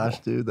my gosh,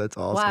 dude, that's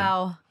awesome.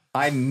 Wow.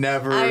 I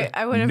never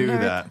I would have knew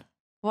never- that.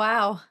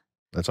 Wow.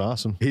 That's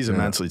awesome. He's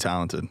immensely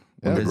talented.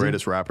 One of the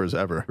greatest rappers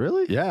ever.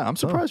 Really? Yeah, I'm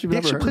surprised you've He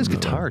never actually heard plays of him.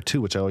 guitar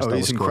too, which I always Oh, thought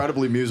he's was cool.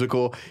 incredibly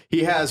musical.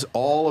 He has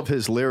all of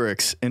his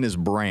lyrics in his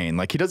brain.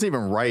 Like he doesn't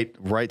even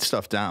write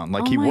stuff down.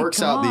 Like Oh he my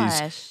works out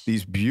gosh.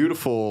 these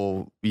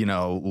beautiful, you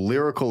know,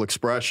 lyrical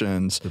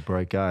expressions. The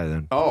bright guy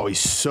then. Oh, he's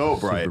so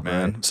bright,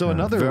 man. So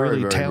another Very, really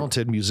very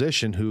talented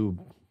musician who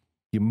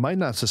you might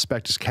not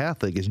suspect is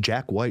Catholic is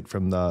Jack White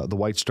from the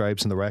White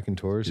Stripes and the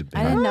Raconteurs.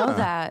 I didn't know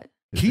that.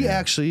 He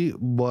actually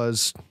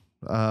was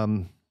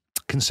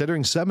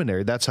considering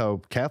seminary. That's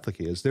how Catholic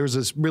he is. There was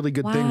this really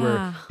good thing where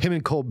Wow. him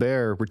and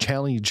Colbert were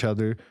challenging each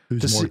other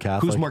Who's to more see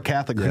Catholic? who's more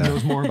Catholic, who Yeah.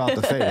 knows more about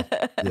the faith.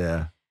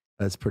 Yeah,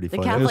 that's pretty The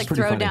funny. It was Catholic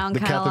pretty funny. throwdown, The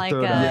kind of Catholic like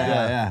throwdown.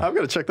 Yeah. I'm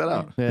gonna check that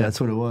out. Yeah. That's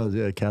what it was.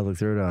 Yeah, Catholic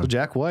So throwdown.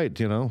 Jack White,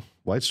 you know,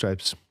 White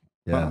Stripes.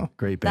 Yeah,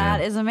 great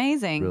band. that is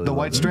amazing. Really The love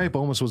White it. Stripe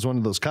almost was one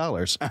of those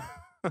collars.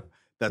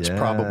 That's Yeah.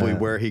 probably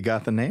where he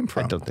got the name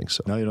from. I don't think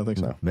so. No, you don't think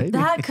so? Maybe.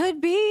 That could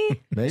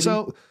be. Maybe.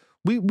 So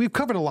we've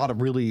covered a lot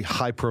of really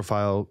high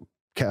profile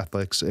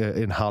Catholics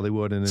in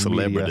Hollywood and in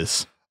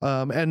Celebrities.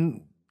 media.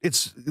 And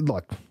it's,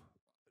 look,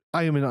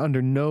 I am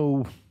under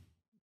no,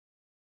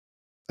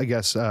 I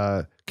guess,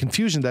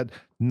 confusion that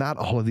not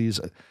all of these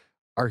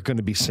are going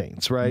to be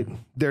saints, right?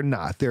 They're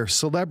not. They're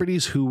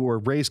celebrities who were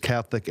raised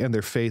Catholic and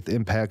their faith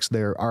impacts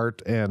their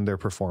art and their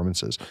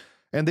performances.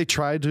 And they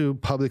try to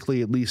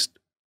publicly at least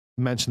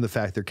mention the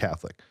fact they're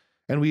Catholic.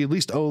 And we at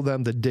least owe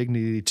them the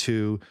dignity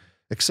to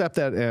accept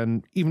that.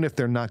 And even if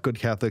they're not good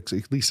Catholics,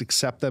 at least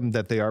accept them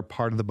that they are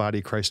part of the body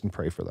of Christ and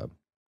pray for them.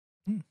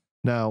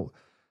 Now,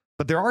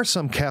 but there are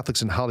some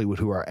Catholics in Hollywood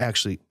who are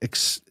actually,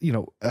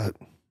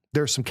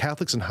 there are some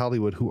Catholics in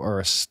Hollywood who are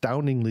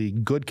astoundingly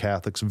good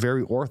Catholics,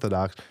 very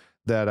Orthodox,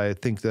 that I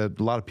think that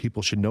a lot of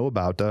people should know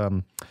about.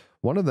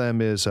 One of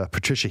them is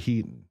Patricia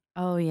Heaton.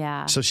 Oh,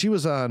 yeah. So she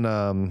was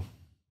on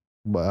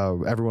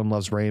Everyone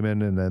Loves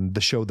Raymond and then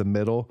the show The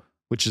Middle,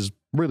 which is a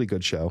really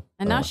good show.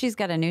 And now she's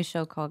got a new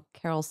show called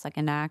Carol's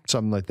Second Act.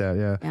 Something like that,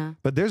 yeah. Yeah.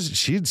 But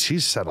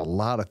she's said a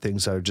lot of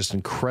things that are just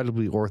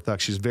incredibly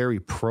Orthodox. She's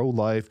very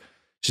pro-life.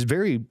 She's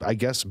very, I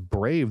guess,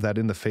 brave that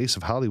in the face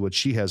of Hollywood,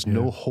 she has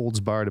no holds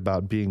barred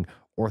about being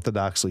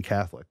orthodoxly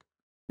Catholic.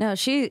 No,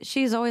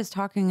 she's always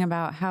talking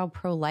about how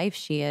pro-life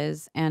she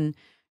is, and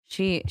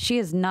she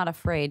is not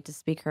afraid to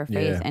speak her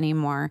faith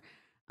anymore.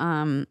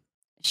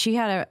 She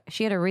had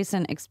a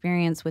recent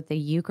experience with the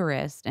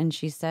Eucharist, and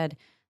she said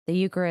the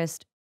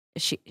Eucharist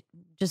she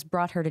just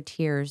brought her to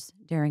tears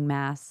during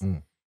Mass.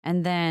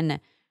 And then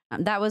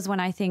that was when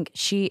I think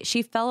she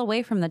fell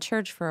away from the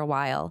church for a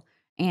while,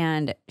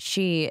 and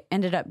she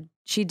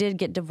did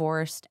get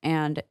divorced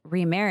and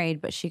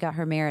remarried, but she got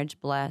her marriage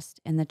blessed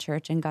in the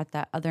church and got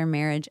that other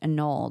marriage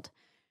annulled.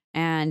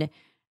 And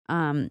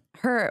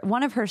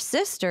one of her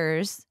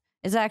sisters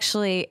is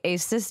actually a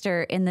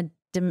sister in the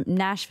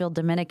Nashville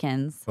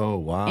Dominicans. Oh,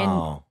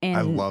 wow.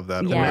 I love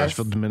that. The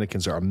Nashville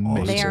Dominicans are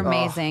amazing. They are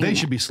amazing. They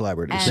should be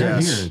celebrities.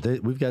 And Here,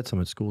 we've got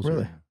some at schools.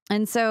 Really?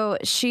 And so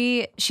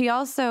she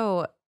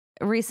also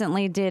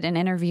recently did an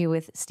interview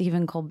with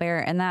Stephen Colbert,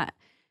 and that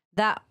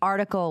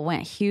article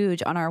went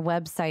huge on our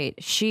website.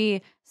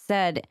 She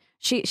said,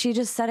 she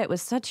just said it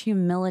with such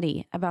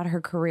humility about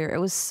her career. It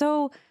was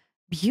so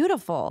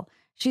beautiful.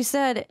 She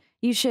said,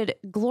 you should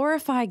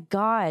glorify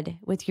God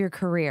with your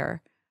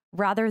career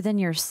rather than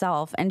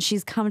yourself. And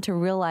she's come to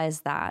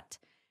realize that.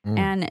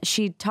 And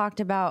she talked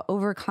about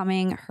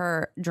overcoming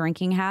her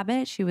drinking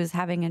habit. She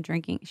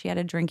had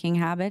a drinking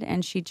habit,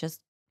 and she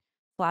just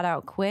flat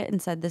out quit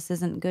and said, this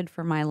isn't good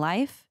for my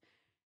life.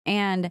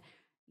 And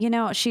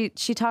she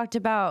talked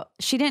about,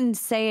 she didn't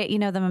say it,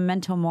 the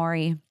memento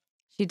mori.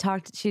 She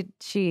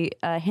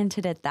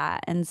hinted at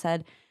that and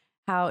said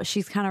how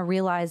she's kind of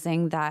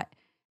realizing that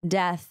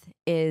death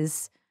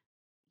is,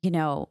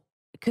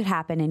 could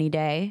happen any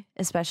day,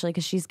 especially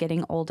because she's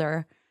getting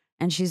older,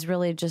 and she's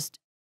really just,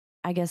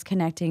 I guess,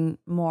 connecting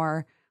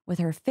more with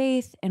her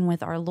faith and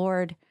with our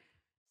Lord.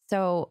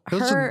 So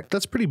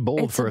that's pretty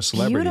bold for a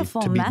celebrity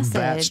to be message.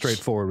 That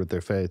straightforward with their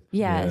faith.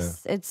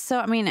 Yes, it's so.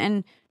 I mean,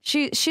 and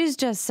she's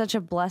just such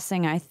a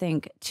blessing, I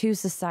think, to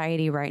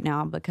society right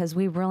now, because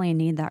we really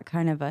need that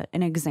kind of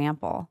an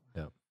example.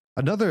 Yeah.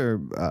 Another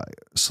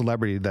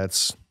celebrity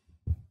that's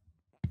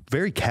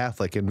very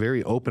Catholic and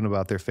very open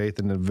about their faith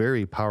in a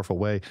very powerful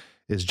way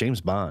is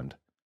James Bond,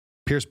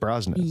 Pierce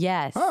Brosnan.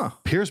 Yes.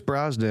 Pierce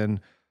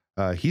Brosnan,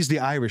 he's the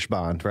Irish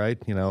Bond, right?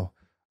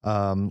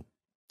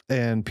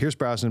 And Pierce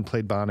Brosnan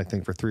played Bond, I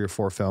think, for 3 or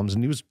 4 films,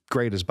 and he was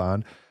great as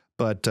Bond.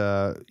 But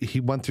he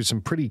went through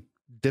some pretty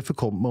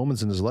difficult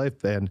moments in his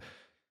life, and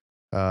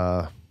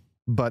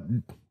but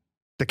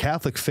the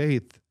Catholic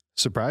faith,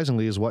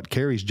 surprisingly, is what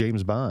carries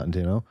James Bond.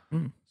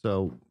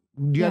 So,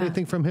 you got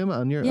anything from him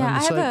on your? Yeah, on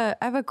the site?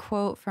 I have a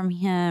quote from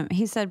him.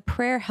 He said,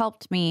 "Prayer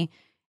helped me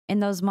in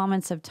those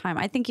moments of time."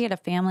 I think he had a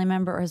family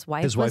member, or his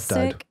wife was sick.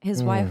 Died.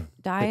 His wife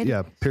died.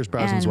 Yeah, Pierce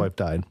Brosnan's wife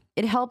died.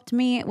 It helped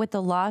me with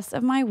the loss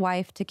of my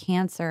wife to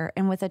cancer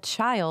and with a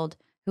child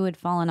who had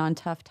fallen on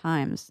tough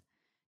times.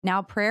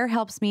 Now prayer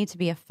helps me to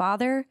be a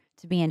father,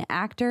 to be an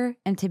actor,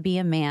 and to be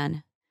a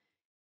man.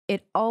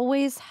 It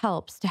always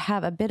helps to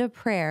have a bit of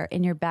prayer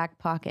in your back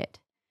pocket.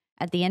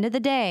 At the end of the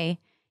day,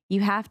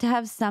 you have to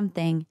have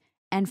something,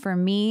 and for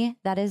me,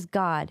 that is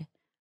God,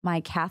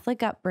 my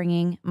Catholic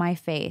upbringing, my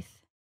faith.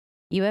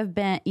 You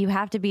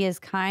have to be as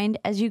kind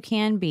as you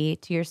can be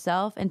to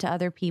yourself and to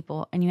other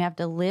people, and you have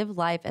to live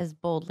life as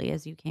boldly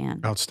as you can.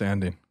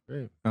 Outstanding.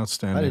 Great.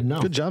 Outstanding. I didn't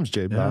know. Good jobs,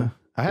 Jay. Yeah.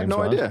 I had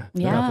no idea.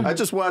 Yeah. I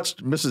just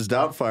watched Mrs.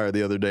 Doubtfire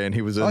the other day, and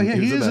he was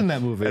in. He is in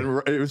that movie.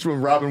 And it was when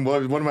Robin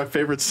Williams. One of my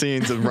favorite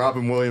scenes in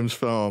Robin Williams'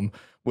 film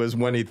was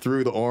when he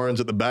threw the orange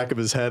at the back of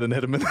his head and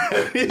hit him in the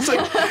head. He's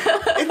like,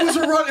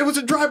 it was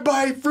a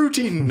drive-by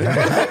fruiting.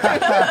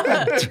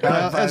 As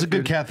a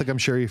good Catholic, I'm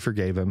sure he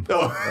forgave him.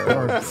 Oh.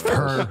 Or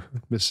her,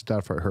 Mrs.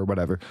 Doubtfire, her,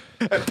 whatever.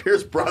 And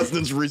Pierce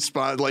Brosnan's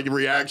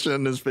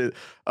reaction, his face.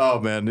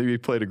 Oh man, he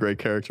played a great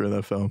character in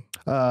that film.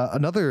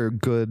 Another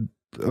good,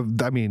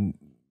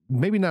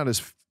 maybe not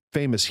as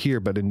famous here,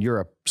 but in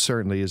Europe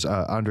certainly is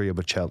Andrea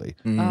Bocelli.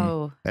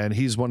 Oh. And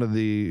he's one of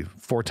the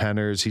 4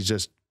 tenors. He's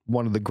just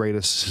one of the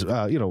greatest, you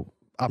know, Isn't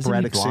he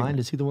operatic blind? singers.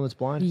 Is he the one that's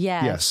blind?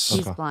 Yes, Yes.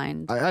 he's Okay.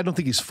 blind. I don't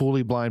think he's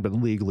fully blind, but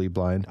legally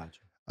blind.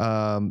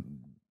 Gotcha.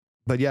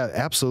 But yeah,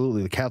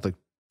 absolutely. The Catholic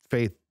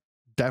faith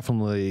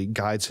definitely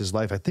guides his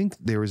life. I think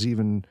there was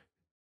even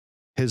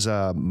his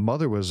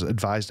mother was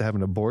advised to have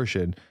an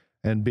abortion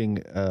and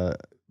being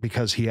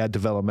because he had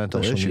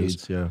developmental Special issues.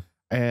 needs, yeah.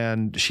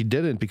 And she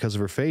didn't because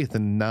of her faith.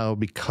 And now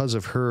because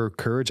of her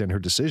courage and her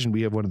decision,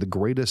 we have one of the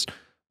greatest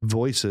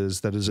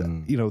voices that is,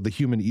 you know, the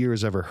human ear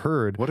has ever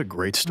heard. What a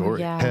great story.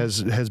 Yeah.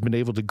 Has been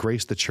able to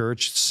grace the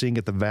church, sing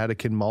at the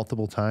Vatican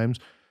multiple times,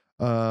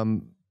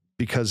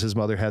 because his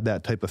mother had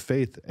that type of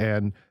faith,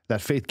 and that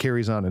faith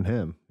carries on in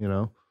him, you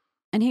know?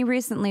 And he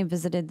recently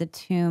visited the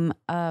tomb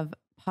of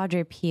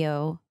Padre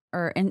Pio,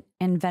 and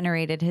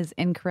venerated his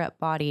incorrupt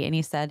body. And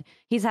he said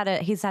he's had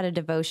a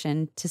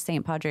devotion to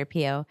Saint Padre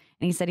Pio,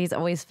 and he said he's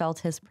always felt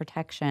his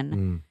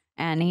protection.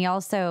 And he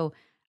also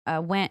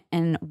went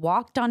and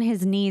walked on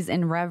his knees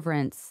in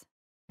reverence.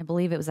 I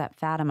believe it was at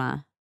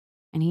Fatima,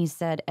 and he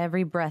said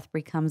every breath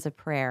becomes a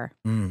prayer.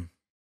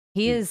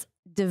 He is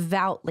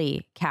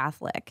devoutly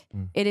Catholic.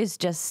 It is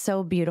just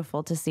so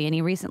beautiful to see. And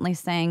he recently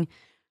sang,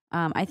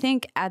 I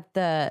think at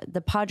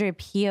the Padre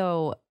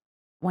Pio,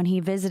 when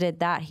he visited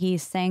that, he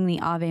sang the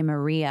Ave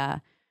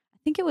Maria. I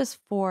think it was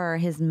for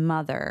his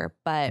mother,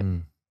 but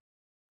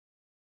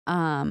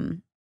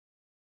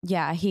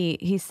yeah,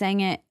 he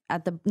sang it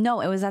at it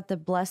was at the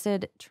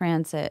Blessed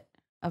Transit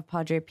of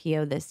Padre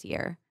Pio this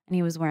year, and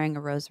he was wearing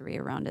a rosary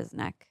around his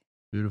neck.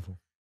 Beautiful.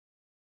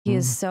 He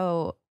is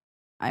so,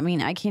 I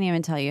mean, I can't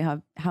even tell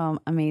you how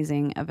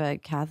amazing of a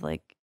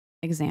Catholic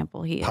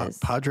example he is.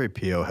 Padre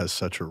Pio has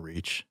such a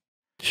reach.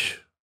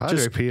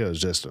 Padre Pio is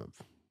just a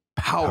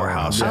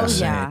Powerhouse. Oh, of a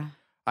saint. yeah.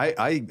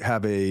 I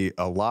have a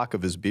lock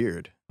of his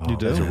beard. You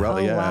do? As a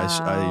relic. Oh, Yeah,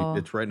 wow.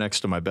 it's right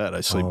next to my bed.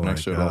 I sleep Oh,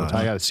 next my to it all the God. I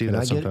time. got to see Can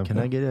that I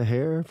sometime. get a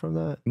hair from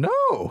that?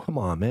 No. Come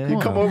on, man. You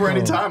come over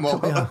anytime.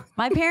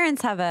 My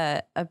parents have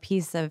a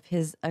piece of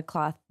a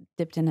cloth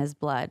dipped in his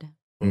blood.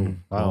 Mm.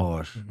 Wow.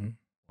 Gosh.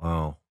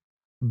 Wow.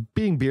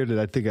 Being bearded,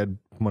 I think I'd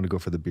want to go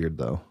for the beard,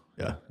 though.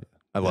 Yeah.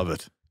 I love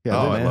it. Yeah,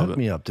 Oh, the- I Man, love hook it.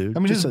 me up, dude. I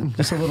mean, just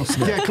just a little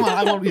snip. yeah, come on.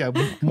 I won't. Yeah,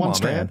 one on,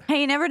 strand. man.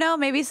 Hey, you never know.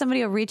 Maybe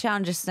somebody will reach out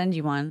and just send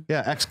you one.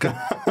 Yeah,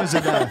 what is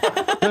it?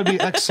 That'd be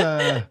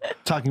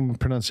talking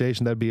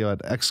pronunciation. That'd be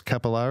ex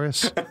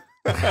capillaris.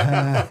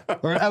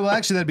 Or well,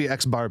 actually, that'd be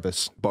ex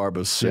barbus.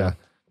 Barbus. Yeah.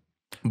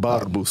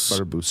 Barbus.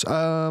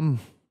 Barbus.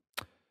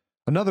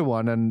 Another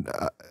one, and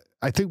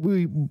I think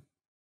we've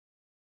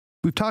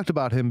talked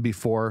about him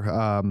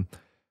before.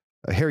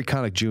 Harry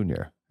Connick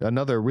Jr.,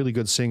 another really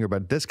good singer,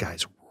 but this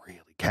guy's really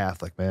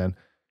Catholic, man.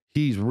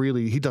 He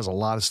does a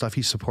lot of stuff.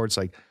 He supports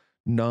like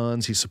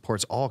nuns. He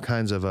supports all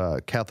kinds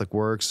of Catholic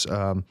works.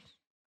 A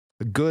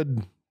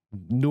good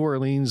New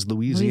Orleans,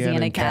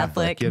 Louisiana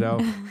Catholic, you know,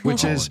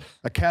 which is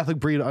a Catholic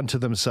breed unto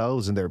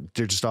themselves, and they're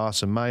just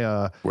awesome.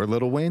 Where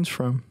Little Wayne's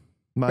from.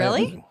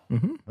 Really? I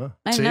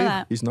didn't See? know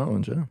that. He's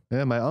Knowledge, yeah.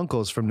 Yeah, my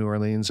uncle's from New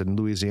Orleans and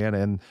Louisiana,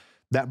 and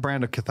that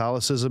brand of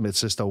Catholicism, it's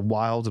just a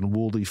wild and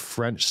woolly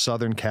French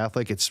Southern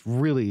Catholic. It's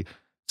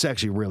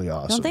actually really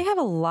awesome. Don't they have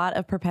a lot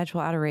of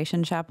perpetual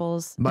adoration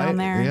chapels My- down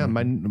there? Yeah,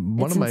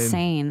 one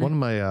insane. of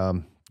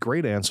my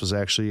great aunts was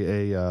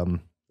actually a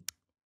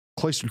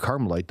cloistered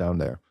Carmelite down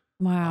there.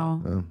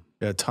 Wow.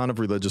 Yeah, a ton of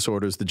religious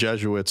orders. The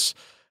Jesuits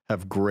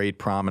have great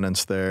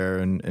prominence there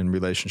in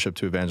relationship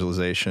to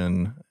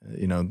evangelization,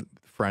 you know,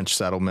 French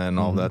settlement,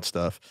 all that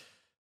stuff.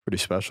 Pretty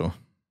special.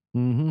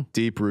 Mm-hmm.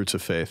 Deep roots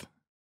of faith.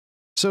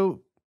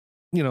 So,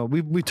 you know,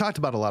 we talked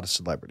about a lot of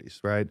celebrities,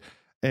 right?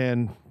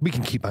 And we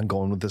can keep on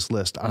going with this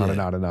list on and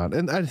on and on.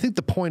 And I think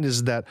the point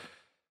is that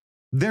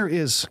there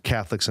is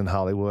Catholics in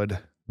Hollywood.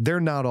 They're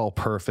not all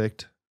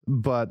perfect,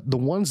 but the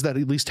ones that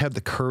at least have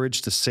the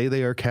courage to say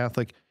they are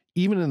Catholic,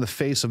 even in the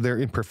face of their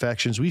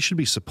imperfections, we should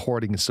be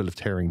supporting instead of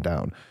tearing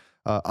down.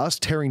 Us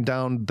tearing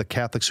down the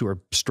Catholics who are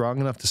strong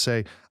enough to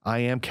say, I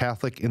am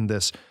Catholic in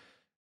this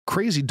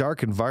crazy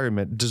dark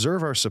environment,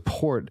 deserve our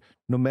support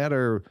no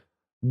matter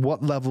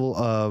what level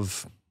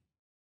of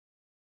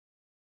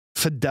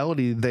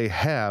fidelity they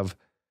have.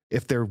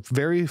 If they're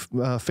very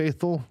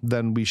faithful,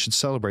 then we should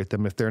celebrate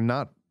them. If they're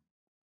not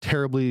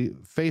terribly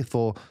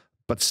faithful,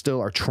 but still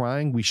are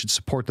trying, we should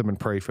support them and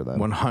pray for them.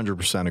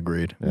 100%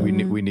 agreed. Yeah.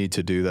 We need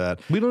to do that.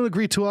 We don't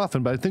agree too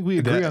often, but I think we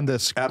agree on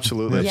this.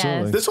 Absolutely. Yes.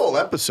 Absolutely. This whole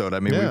episode, I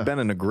mean, Yeah. we've been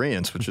in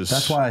agreement, which is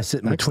That's why I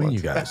sit in between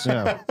you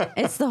excellent. guys. Yeah.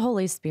 It's the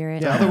Holy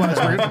Spirit. Yeah,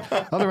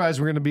 otherwise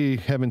we're gonna be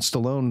having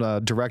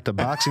Stallone direct a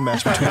boxing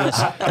match between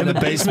us in the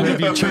basement of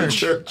your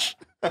church.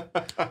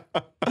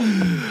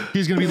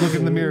 He's gonna be looking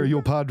in the mirror,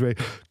 yo Padre,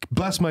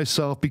 bless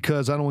myself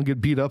because I don't want to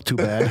get beat up too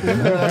bad.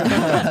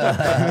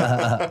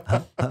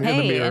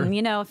 Hey, and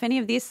you know, if any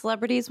of these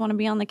celebrities want to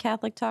be on the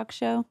Catholic Talk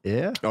Show,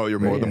 Yeah. Oh, you're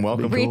more than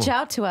welcome. reach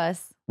out to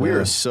us. We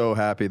are so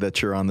happy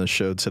that you're on this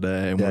show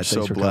today, and Yeah, we're so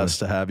thanks for blessed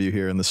to have you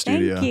here in the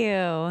studio. Thank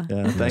you.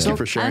 Yeah, thank you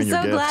for sharing I'm your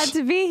so gifts. glad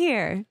to be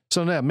here.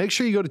 So now make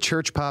sure you go to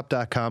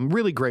churchpop.com.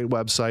 Really great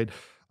website.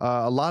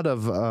 A lot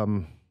of,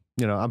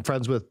 I'm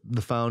friends with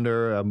the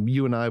founder.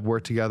 You and I have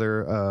worked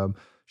together.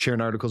 sharing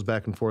articles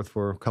back and forth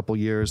for a couple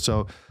years.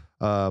 So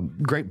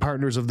great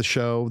partners of the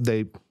show.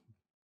 They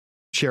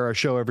share our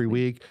show every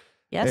week.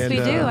 Yes, And, we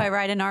do. I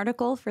write an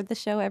article for the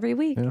show every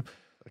week. Yeah.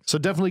 So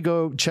definitely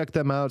go check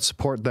them out,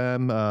 support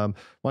them. Why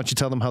don't you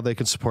tell them how they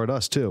can support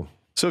us too?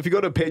 So if you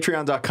go to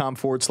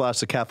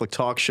patreon.com/The Catholic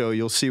Talk Show,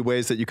 you'll see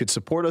ways that you could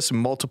support us in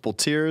multiple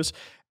tiers.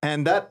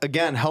 And that,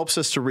 again, helps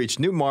us to reach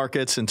new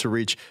markets and to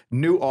reach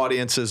new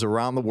audiences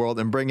around the world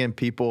and bring in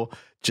people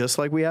just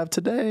like we have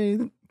today.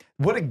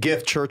 What a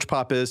gift Church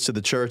Pop is to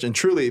the church. And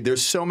truly,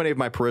 there's so many of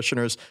my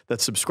parishioners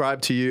that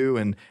subscribe to you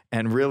and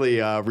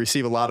really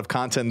receive a lot of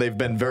content. They've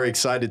been very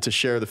excited to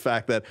share the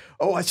fact that,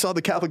 oh, I saw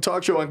the Catholic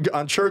Talk Show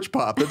on Church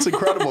Pop. That's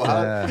incredible.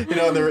 How, you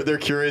know, they're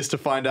curious to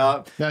find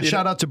out. Yeah,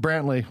 shout out to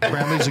Brantley.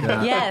 Brantley's a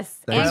good. Yes,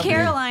 and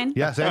Caroline.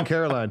 Yes, and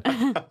Caroline.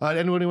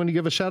 Anyone you want to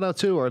give a shout out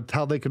to, or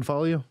how they can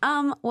follow you?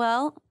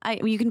 Well,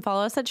 you can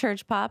follow us at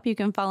Church Pop. You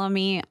can follow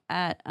me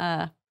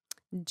at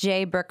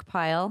J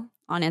Burkepile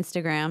on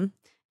Instagram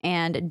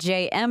and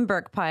JM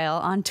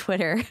Burkepile on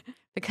Twitter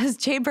because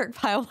J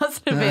Burkepile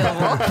wasn't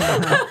available.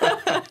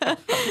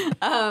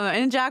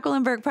 And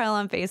Jacqueline Burkepile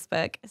on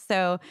Facebook.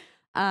 So,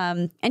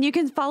 and you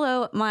can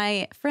follow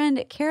my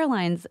friend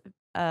Caroline's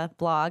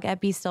blog at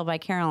Be Still by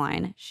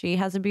Caroline. She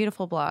has a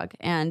beautiful blog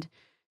and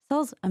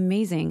sells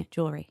amazing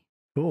jewelry.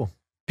 Cool.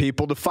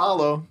 People to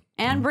follow.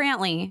 And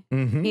Brantley.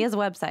 He has a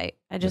website.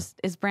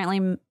 Is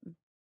Brantley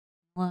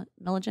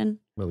Milligan?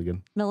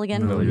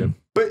 Milligan.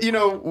 But, you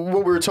know,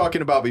 what we were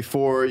talking about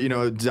before, you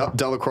know,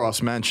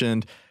 Delacroix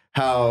mentioned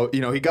how, you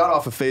know, he got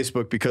off of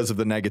Facebook because of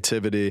the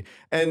negativity.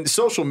 And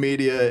social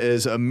media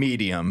is a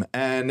medium,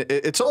 and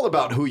it's all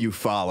about who you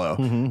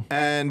follow.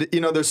 And, you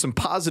know, there's some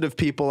positive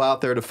people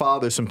out there to follow.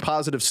 There's some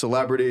positive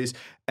celebrities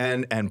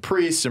and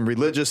priests and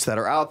religious that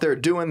are out there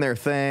doing their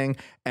thing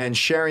and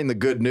sharing the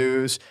good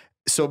news.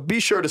 So be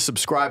sure to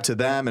subscribe to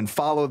them and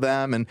follow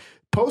them and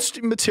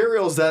post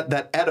materials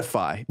that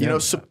edify, you know,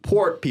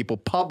 support people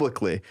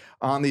publicly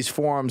on these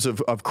forums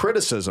of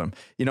criticism.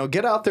 You know,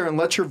 get out there and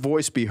let your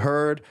voice be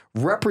heard,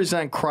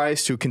 represent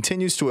Christ who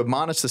continues to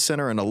admonish the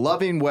sinner in a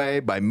loving way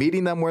by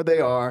meeting them where they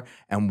are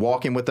and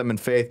walking with them in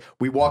faith.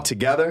 We walk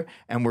together,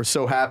 and we're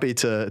so happy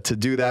to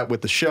do that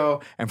with the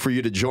show and for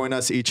you to join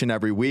us each and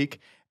every week.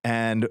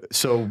 And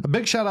so a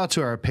big shout out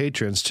to our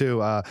patrons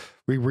too.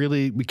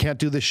 We can't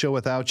do this show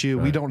without you.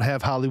 Right. We don't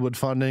have Hollywood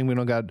funding. We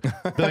don't got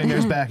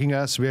billionaires backing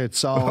us.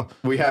 It's all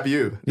we have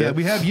you. Yeah,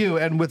 we have you.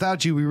 And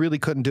without you, we really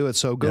couldn't do it.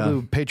 So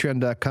go to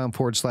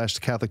patreon.com/The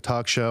Catholic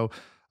Talk Show.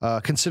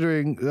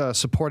 Considering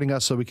supporting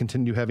us so we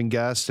continue having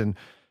guests and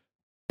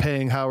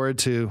paying Howard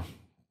to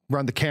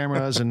run the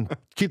cameras and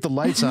keep the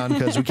lights on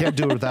because we can't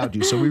do it without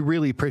you. So we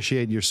really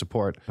appreciate your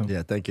support.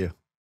 Yeah, thank you.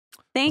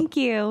 Thank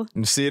you.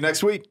 And see you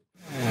next week.